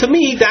be unto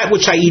me that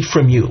which I eat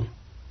from you.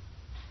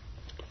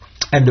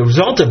 And the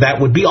result of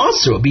that would be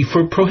also be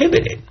for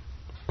prohibited.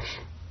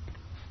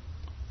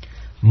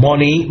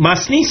 Moni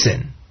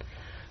masnisen.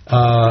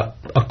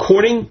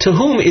 According to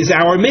whom is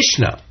our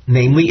Mishnah?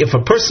 Namely, if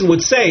a person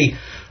would say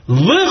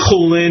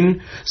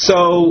lechulin,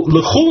 so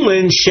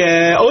lechulin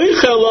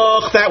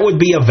she'oichalach, that would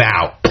be a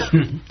vow.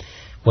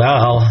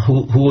 Well,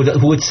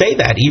 who would say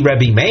that?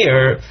 Rebbe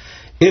Meir.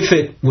 If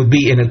it would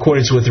be in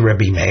accordance with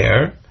Rebbe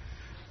Meir,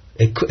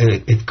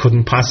 it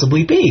couldn't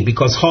possibly be,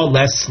 because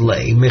ha'les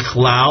le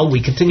michlal.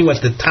 We continue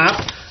at the top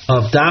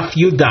of Daf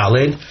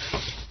Yudalid.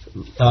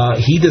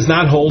 He does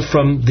not hold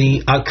from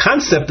the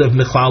concept of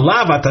michlal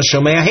lavat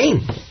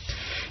hashomeahin.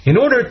 In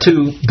order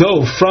to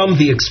go from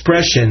the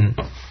expression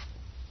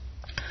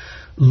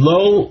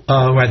lo,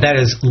 that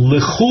is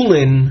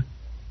lechulin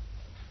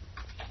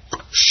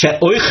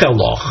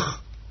she'oichelach,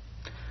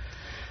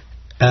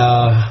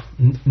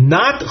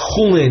 not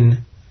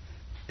chulin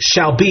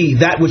shall be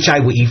that which I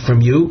will eat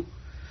from you.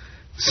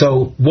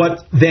 So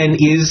what then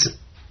is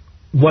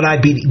what I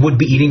would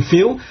be eating for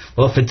you?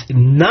 Well, if it's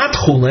not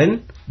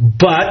chulin,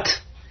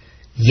 but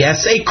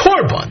yes, a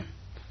korban.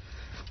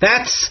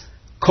 That's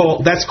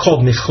called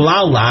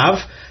michlal lav,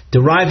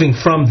 deriving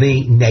from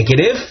the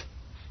negative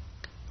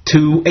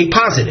to a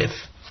positive.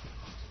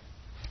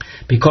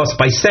 Because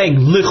by saying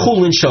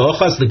lichulin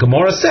sha'ochas, the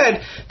Gemara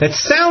said, that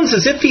sounds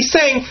as if he's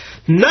saying,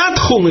 not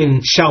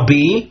chulin shall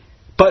be,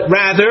 but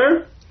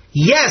rather,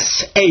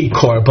 yes, a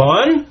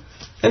korban,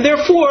 and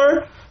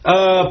therefore,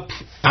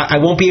 I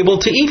won't be able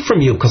to eat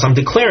from you, because I'm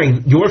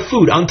declaring your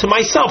food unto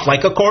myself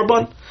like a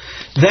korban.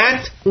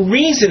 That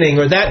reasoning,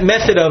 or that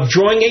method of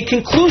drawing a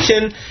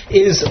conclusion,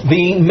 is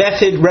the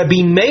method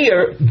Rabbi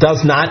Meir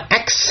does not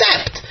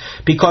accept,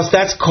 because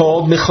that's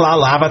called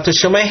Michlal Avat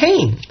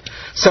Shemahein.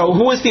 So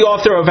who is the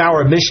author of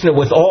our Mishnah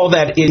with all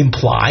that it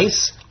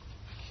implies?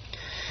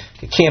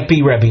 It can't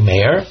be Rabbi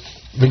Meir.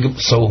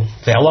 So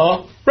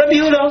Vela, Rabbi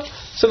Yehuda.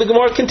 So the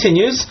Gemara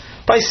continues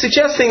by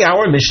suggesting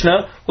our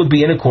Mishnah would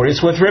be in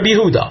accordance with Rabbi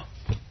Yehuda.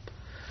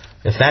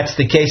 If that's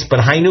the case, but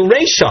Hainu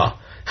Reisha.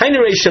 Hainu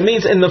Reisha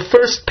means in the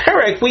first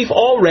parak we've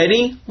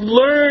already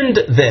learned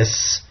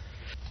this.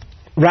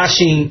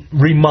 Rashi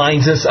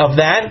reminds us of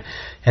that,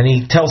 and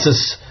he tells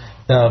us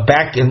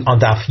back on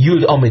Daf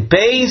Yud Omid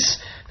Beis,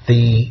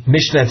 the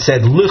Mishnah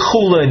said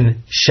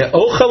Lichulin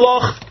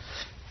She'ochalach,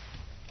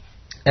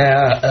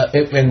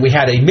 and we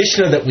had a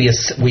Mishnah that we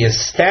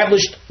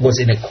established was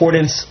in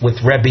accordance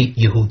with Rabbi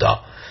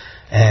Yehuda,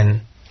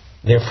 and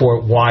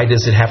therefore why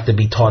does it have to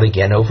be taught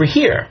again over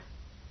here?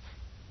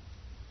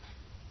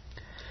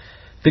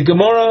 The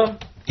Gemara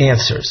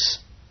answers,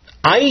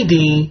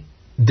 Aidi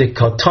de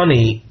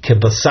Katani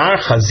Kebasar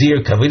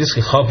Chazir Kavidus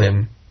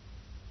Kechavim.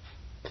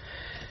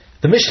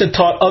 The Mishnah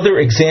taught other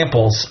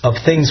examples of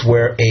things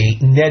where a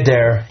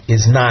neder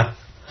is not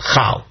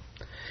chal.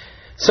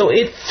 So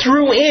it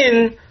threw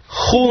in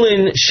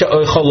chulin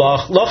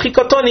she'ochalach, lachi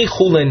katani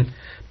chulin,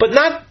 but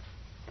not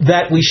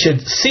that we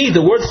should see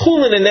the word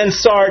chulin and then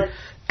start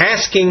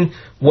asking,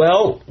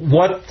 well,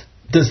 what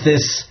does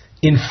this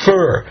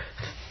infer?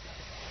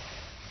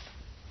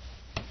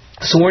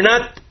 So we're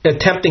not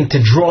attempting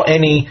to draw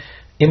any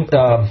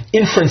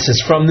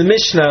inferences from the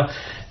Mishnah,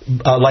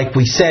 like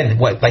we said,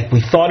 like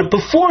we thought it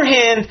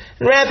beforehand.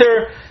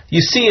 Rather,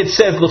 you see, it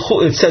says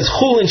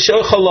chulin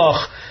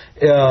she'ochalach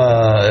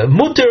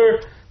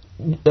muter.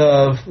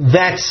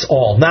 That's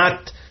all.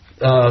 Not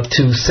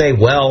to say,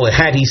 well,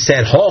 had he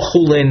said ha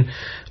chulin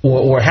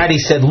or had he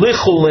said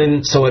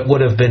lichulin, so it would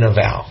have been a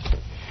vow.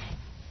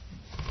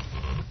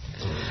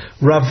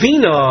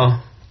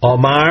 Ravina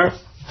Omar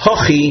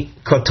Hachi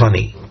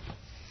Katani.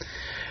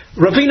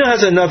 Ravina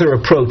has another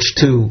approach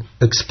to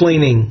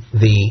explaining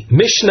the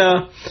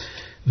Mishnah.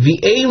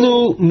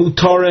 V'elu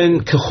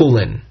mutaren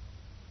kechulin.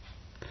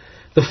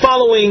 The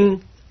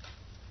following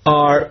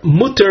are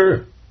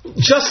mutter,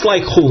 just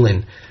like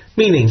chulin.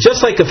 Meaning,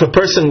 just like if a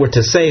person were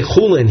to say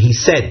chulin, he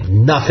said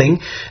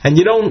nothing, and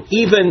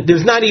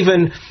there's not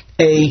even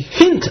a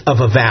hint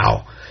of a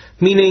vow.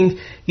 Meaning,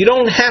 you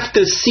don't have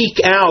to seek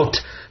out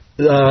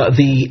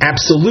the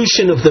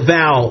absolution of the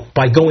vow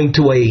by going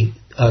to a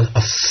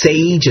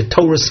sage, a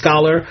Torah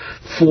scholar,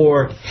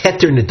 for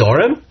heter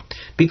nedarim,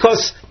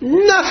 because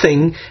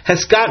nothing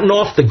has gotten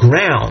off the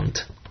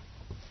ground.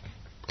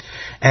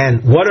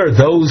 And what are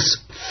those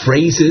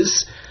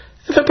phrases?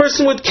 If a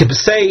person would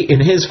say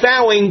in his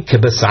vowing,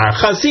 kibasar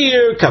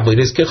chazir,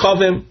 kavidus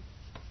kechavim.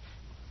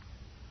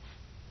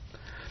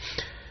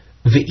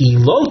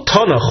 V'ilo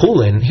tana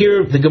chulin.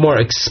 Here the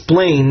Gemara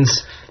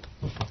explains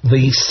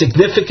the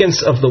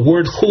significance of the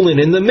word chulin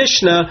in the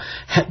Mishnah,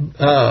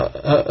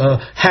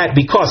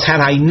 because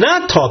had I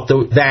not taught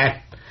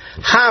that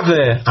have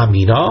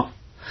amina,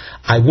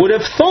 I would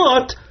have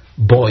thought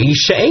boi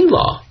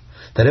she'ela,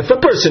 that if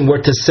a person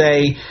were to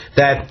say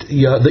that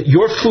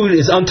your food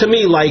is unto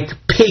me like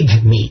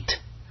pig meat,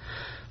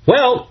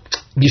 well,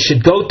 you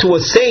should go to a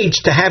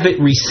sage to have it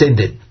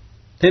rescinded.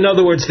 In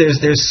other words,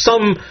 there's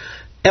some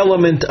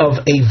element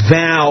of a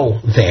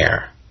vow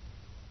there.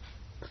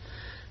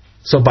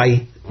 So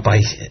by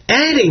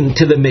adding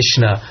to the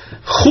Mishnah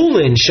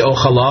chulin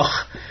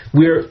she'ochalach,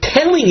 we're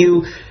telling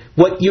you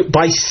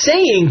by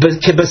saying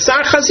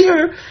kebasar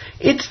chazir,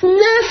 it's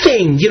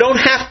nothing. You don't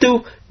have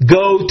to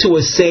go to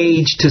a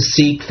sage to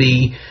seek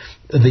the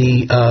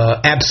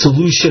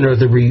absolution or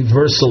the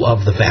reversal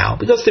of the vow,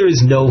 because there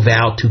is no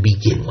vow to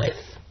begin with.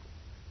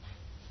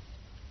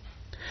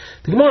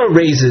 The Gemara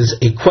raises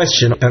a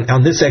question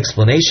on this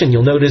explanation.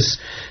 You'll notice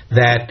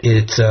that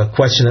it's a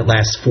question that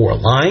lasts 4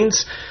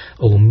 lines.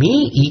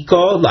 Omi ika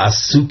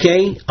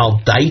lasuke al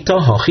daita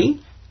hachi.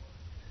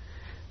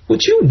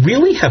 Would you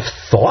really have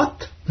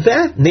thought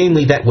that?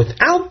 Namely, that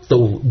without the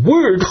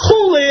word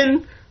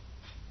chulin,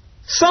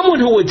 someone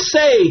who would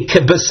say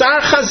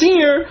kebasar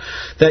chazir,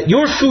 that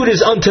your food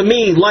is unto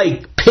me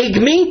like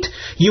pig meat,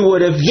 you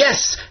would have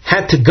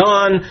had to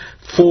gone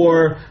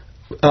for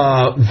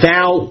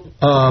vow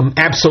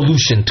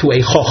absolution to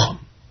a chacham.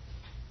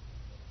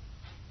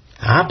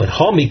 But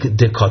hami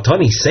de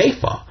katani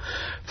seifa.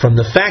 From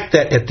the fact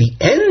that at the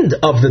end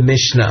of the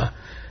Mishnah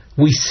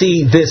we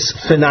see this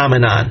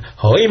phenomenon.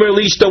 Hoimer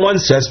lishta, one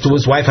says to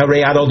his wife,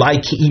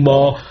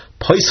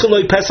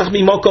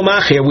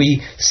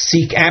 we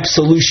seek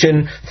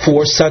absolution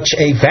for such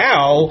a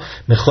vow.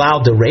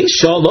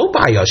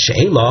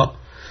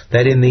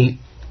 That in the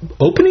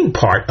opening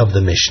part of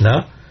the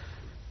Mishnah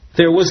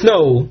there was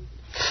no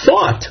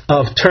thought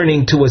of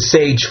turning to a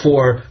sage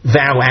for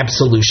vow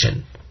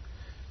absolution.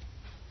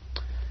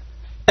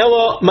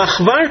 Ela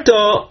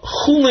machvarta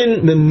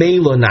chulin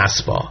memelo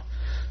naspa.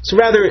 So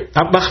rather,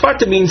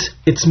 machvarta means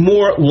it's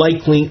more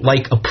likely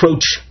like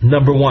approach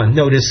number one.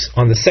 Notice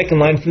on the second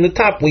line from the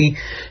top we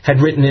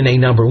had written in a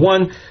number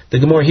one. The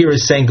Gemara here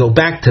is saying go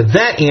back to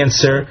that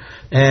answer,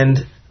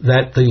 and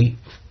that the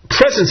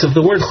presence of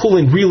the word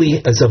chulin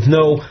really is of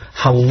no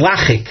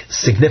halachic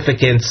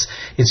significance.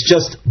 It's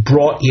just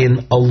brought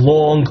in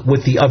along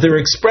with the other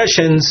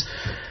expressions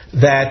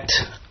that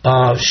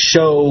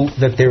show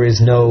that there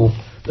is no,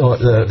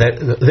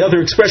 the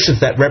other expressions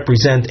that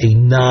represent a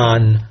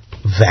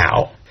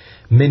non-vow.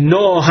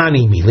 Mino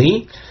hani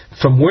mili.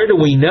 From where do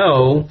we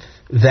know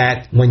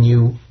that when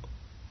you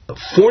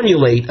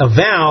formulate a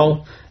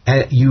vow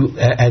and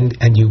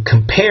you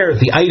compare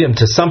the item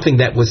to something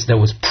that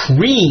was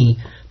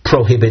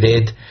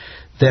prohibited,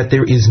 that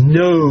there is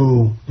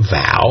no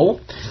vow?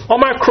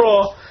 Omar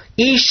Kro,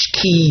 Ish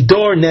ki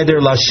dor neder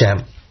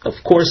lashem.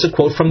 Of course, a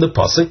quote from the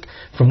pasuk,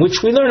 from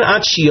which we learn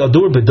Achi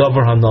yadur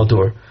bedavar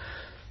hanadur,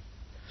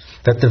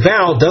 that the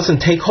vow doesn't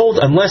take hold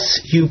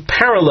unless you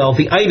parallel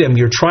the item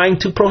you're trying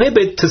to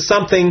prohibit to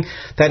something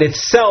that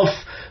itself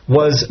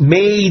was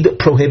made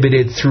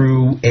prohibited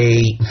through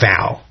a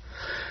vow.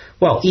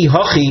 Well,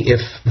 ihachi,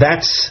 if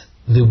that's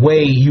the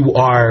way you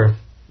are,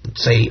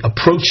 say,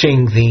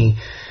 approaching the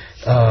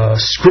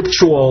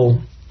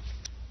scriptural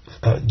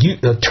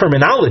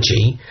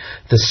terminology,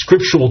 the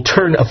scriptural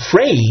turn of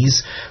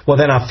phrase, well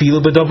then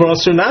afilu b'davar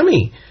asur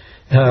nami.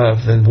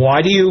 Then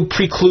why do you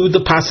preclude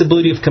the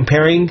possibility of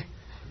comparing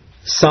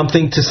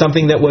something to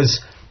something that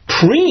was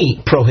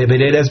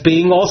pre-prohibited as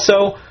being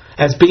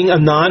a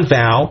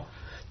non-vow?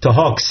 To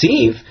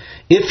haksiv,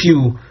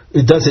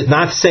 does it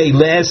not say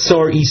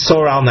le'esor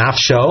isor al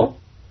nafsho?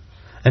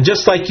 And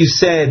just like you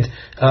said,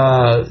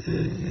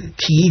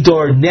 ki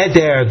yidor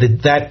neder,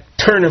 that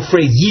turn of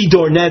phrase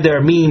yidor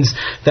neder means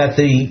that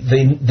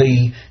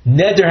the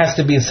neder has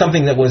to be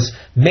something that was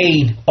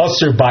made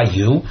usher by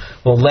you.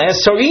 Well,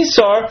 le'esor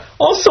isor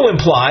also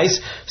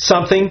implies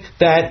something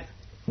that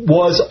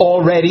was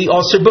already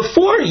usher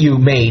before you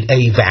made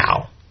a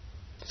vow.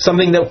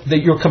 Something that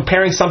you're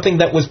comparing something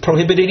that was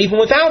prohibited even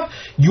without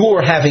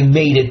your having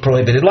made it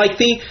prohibited, like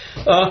the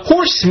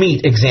horse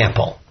meat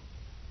example.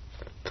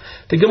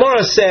 The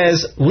Gemara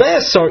says,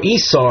 Le'esar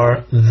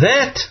Isar,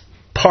 that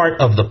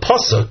part of the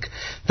pasuk,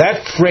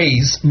 that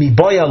phrase,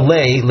 Miboya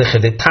le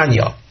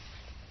lechedetanya,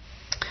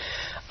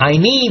 I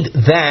need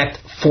that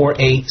for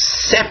a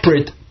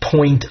separate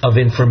point of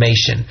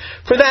information.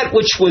 For that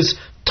which was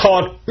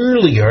taught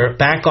earlier,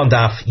 back on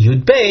Daf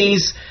Yud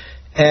Beis,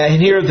 and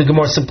here the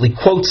Gemara simply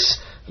quotes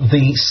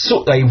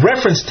a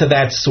reference to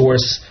that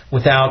source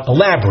without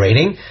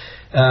elaborating.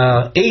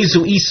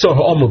 Ezu Isar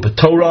ha'omu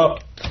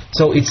b'Torah,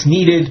 so it's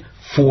needed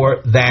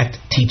for that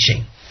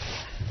teaching.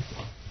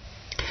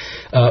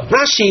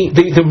 Rashi,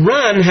 the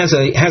Ran has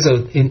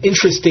an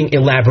interesting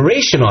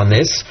elaboration on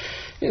this.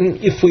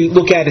 And if we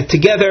look at it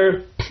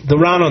together, the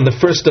Ran on the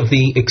first of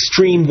the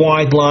extreme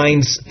wide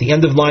lines, the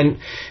end of line,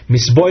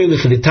 Misboy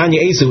l'chedetanya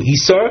ezu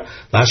isar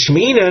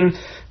lashminan,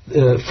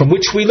 from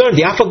which we learn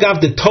the afagav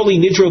de toli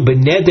nidro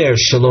beneder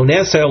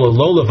shaloneser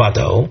lo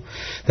levado,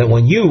 that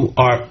when you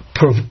are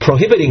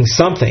prohibiting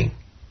something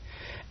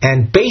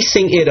and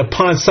basing it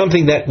upon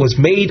something that was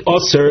made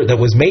usher, that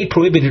was made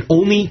prohibited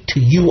only to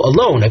you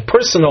alone, a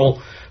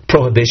personal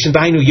prohibition,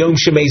 dainu yom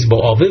shemez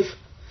bo aviv,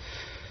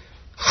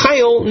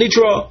 chayil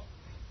nidra,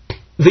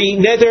 the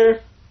neder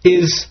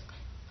is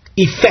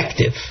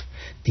effective.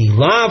 The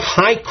lav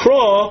high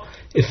craw,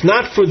 if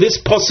not for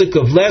this pasuk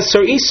of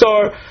lesser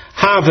isar,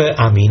 have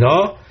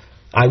amina,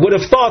 I would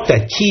have thought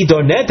that ki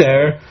dor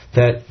neder,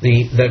 that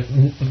the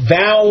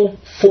vow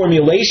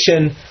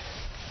formulation,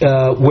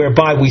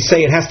 whereby we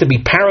say it has to be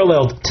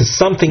paralleled to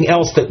something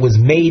else that was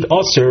made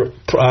usher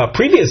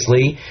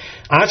previously,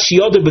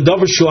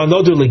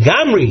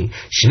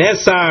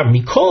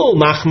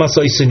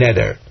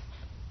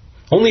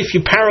 only if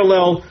you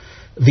parallel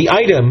the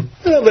item,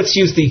 let's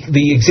use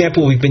the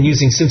example we've been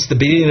using since the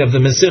beginning of the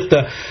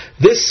Masechta.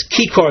 This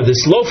kikar,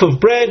 this loaf of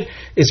bread,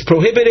 is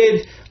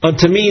prohibited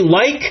unto me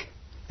like,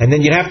 and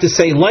then you'd have to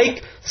say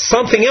like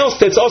something else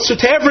that's also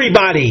to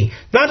everybody,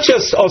 not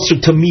just also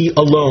to me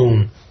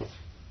alone.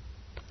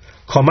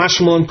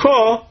 Kamashmal and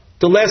Kra,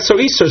 the lesser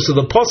Isser. So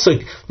the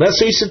pasuk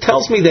lesser Isser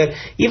tells me that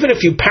even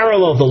if you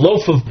parallel the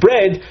loaf of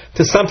bread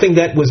to something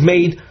that was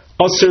made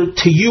usher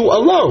to you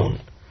alone,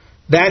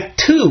 that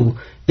too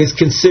is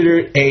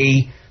considered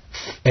a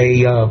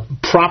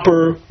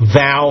proper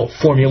vow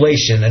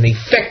formulation, an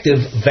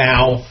effective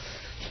vow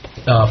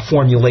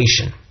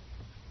formulation.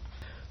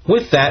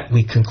 With that,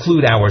 we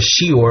conclude our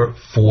shiur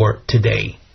for today.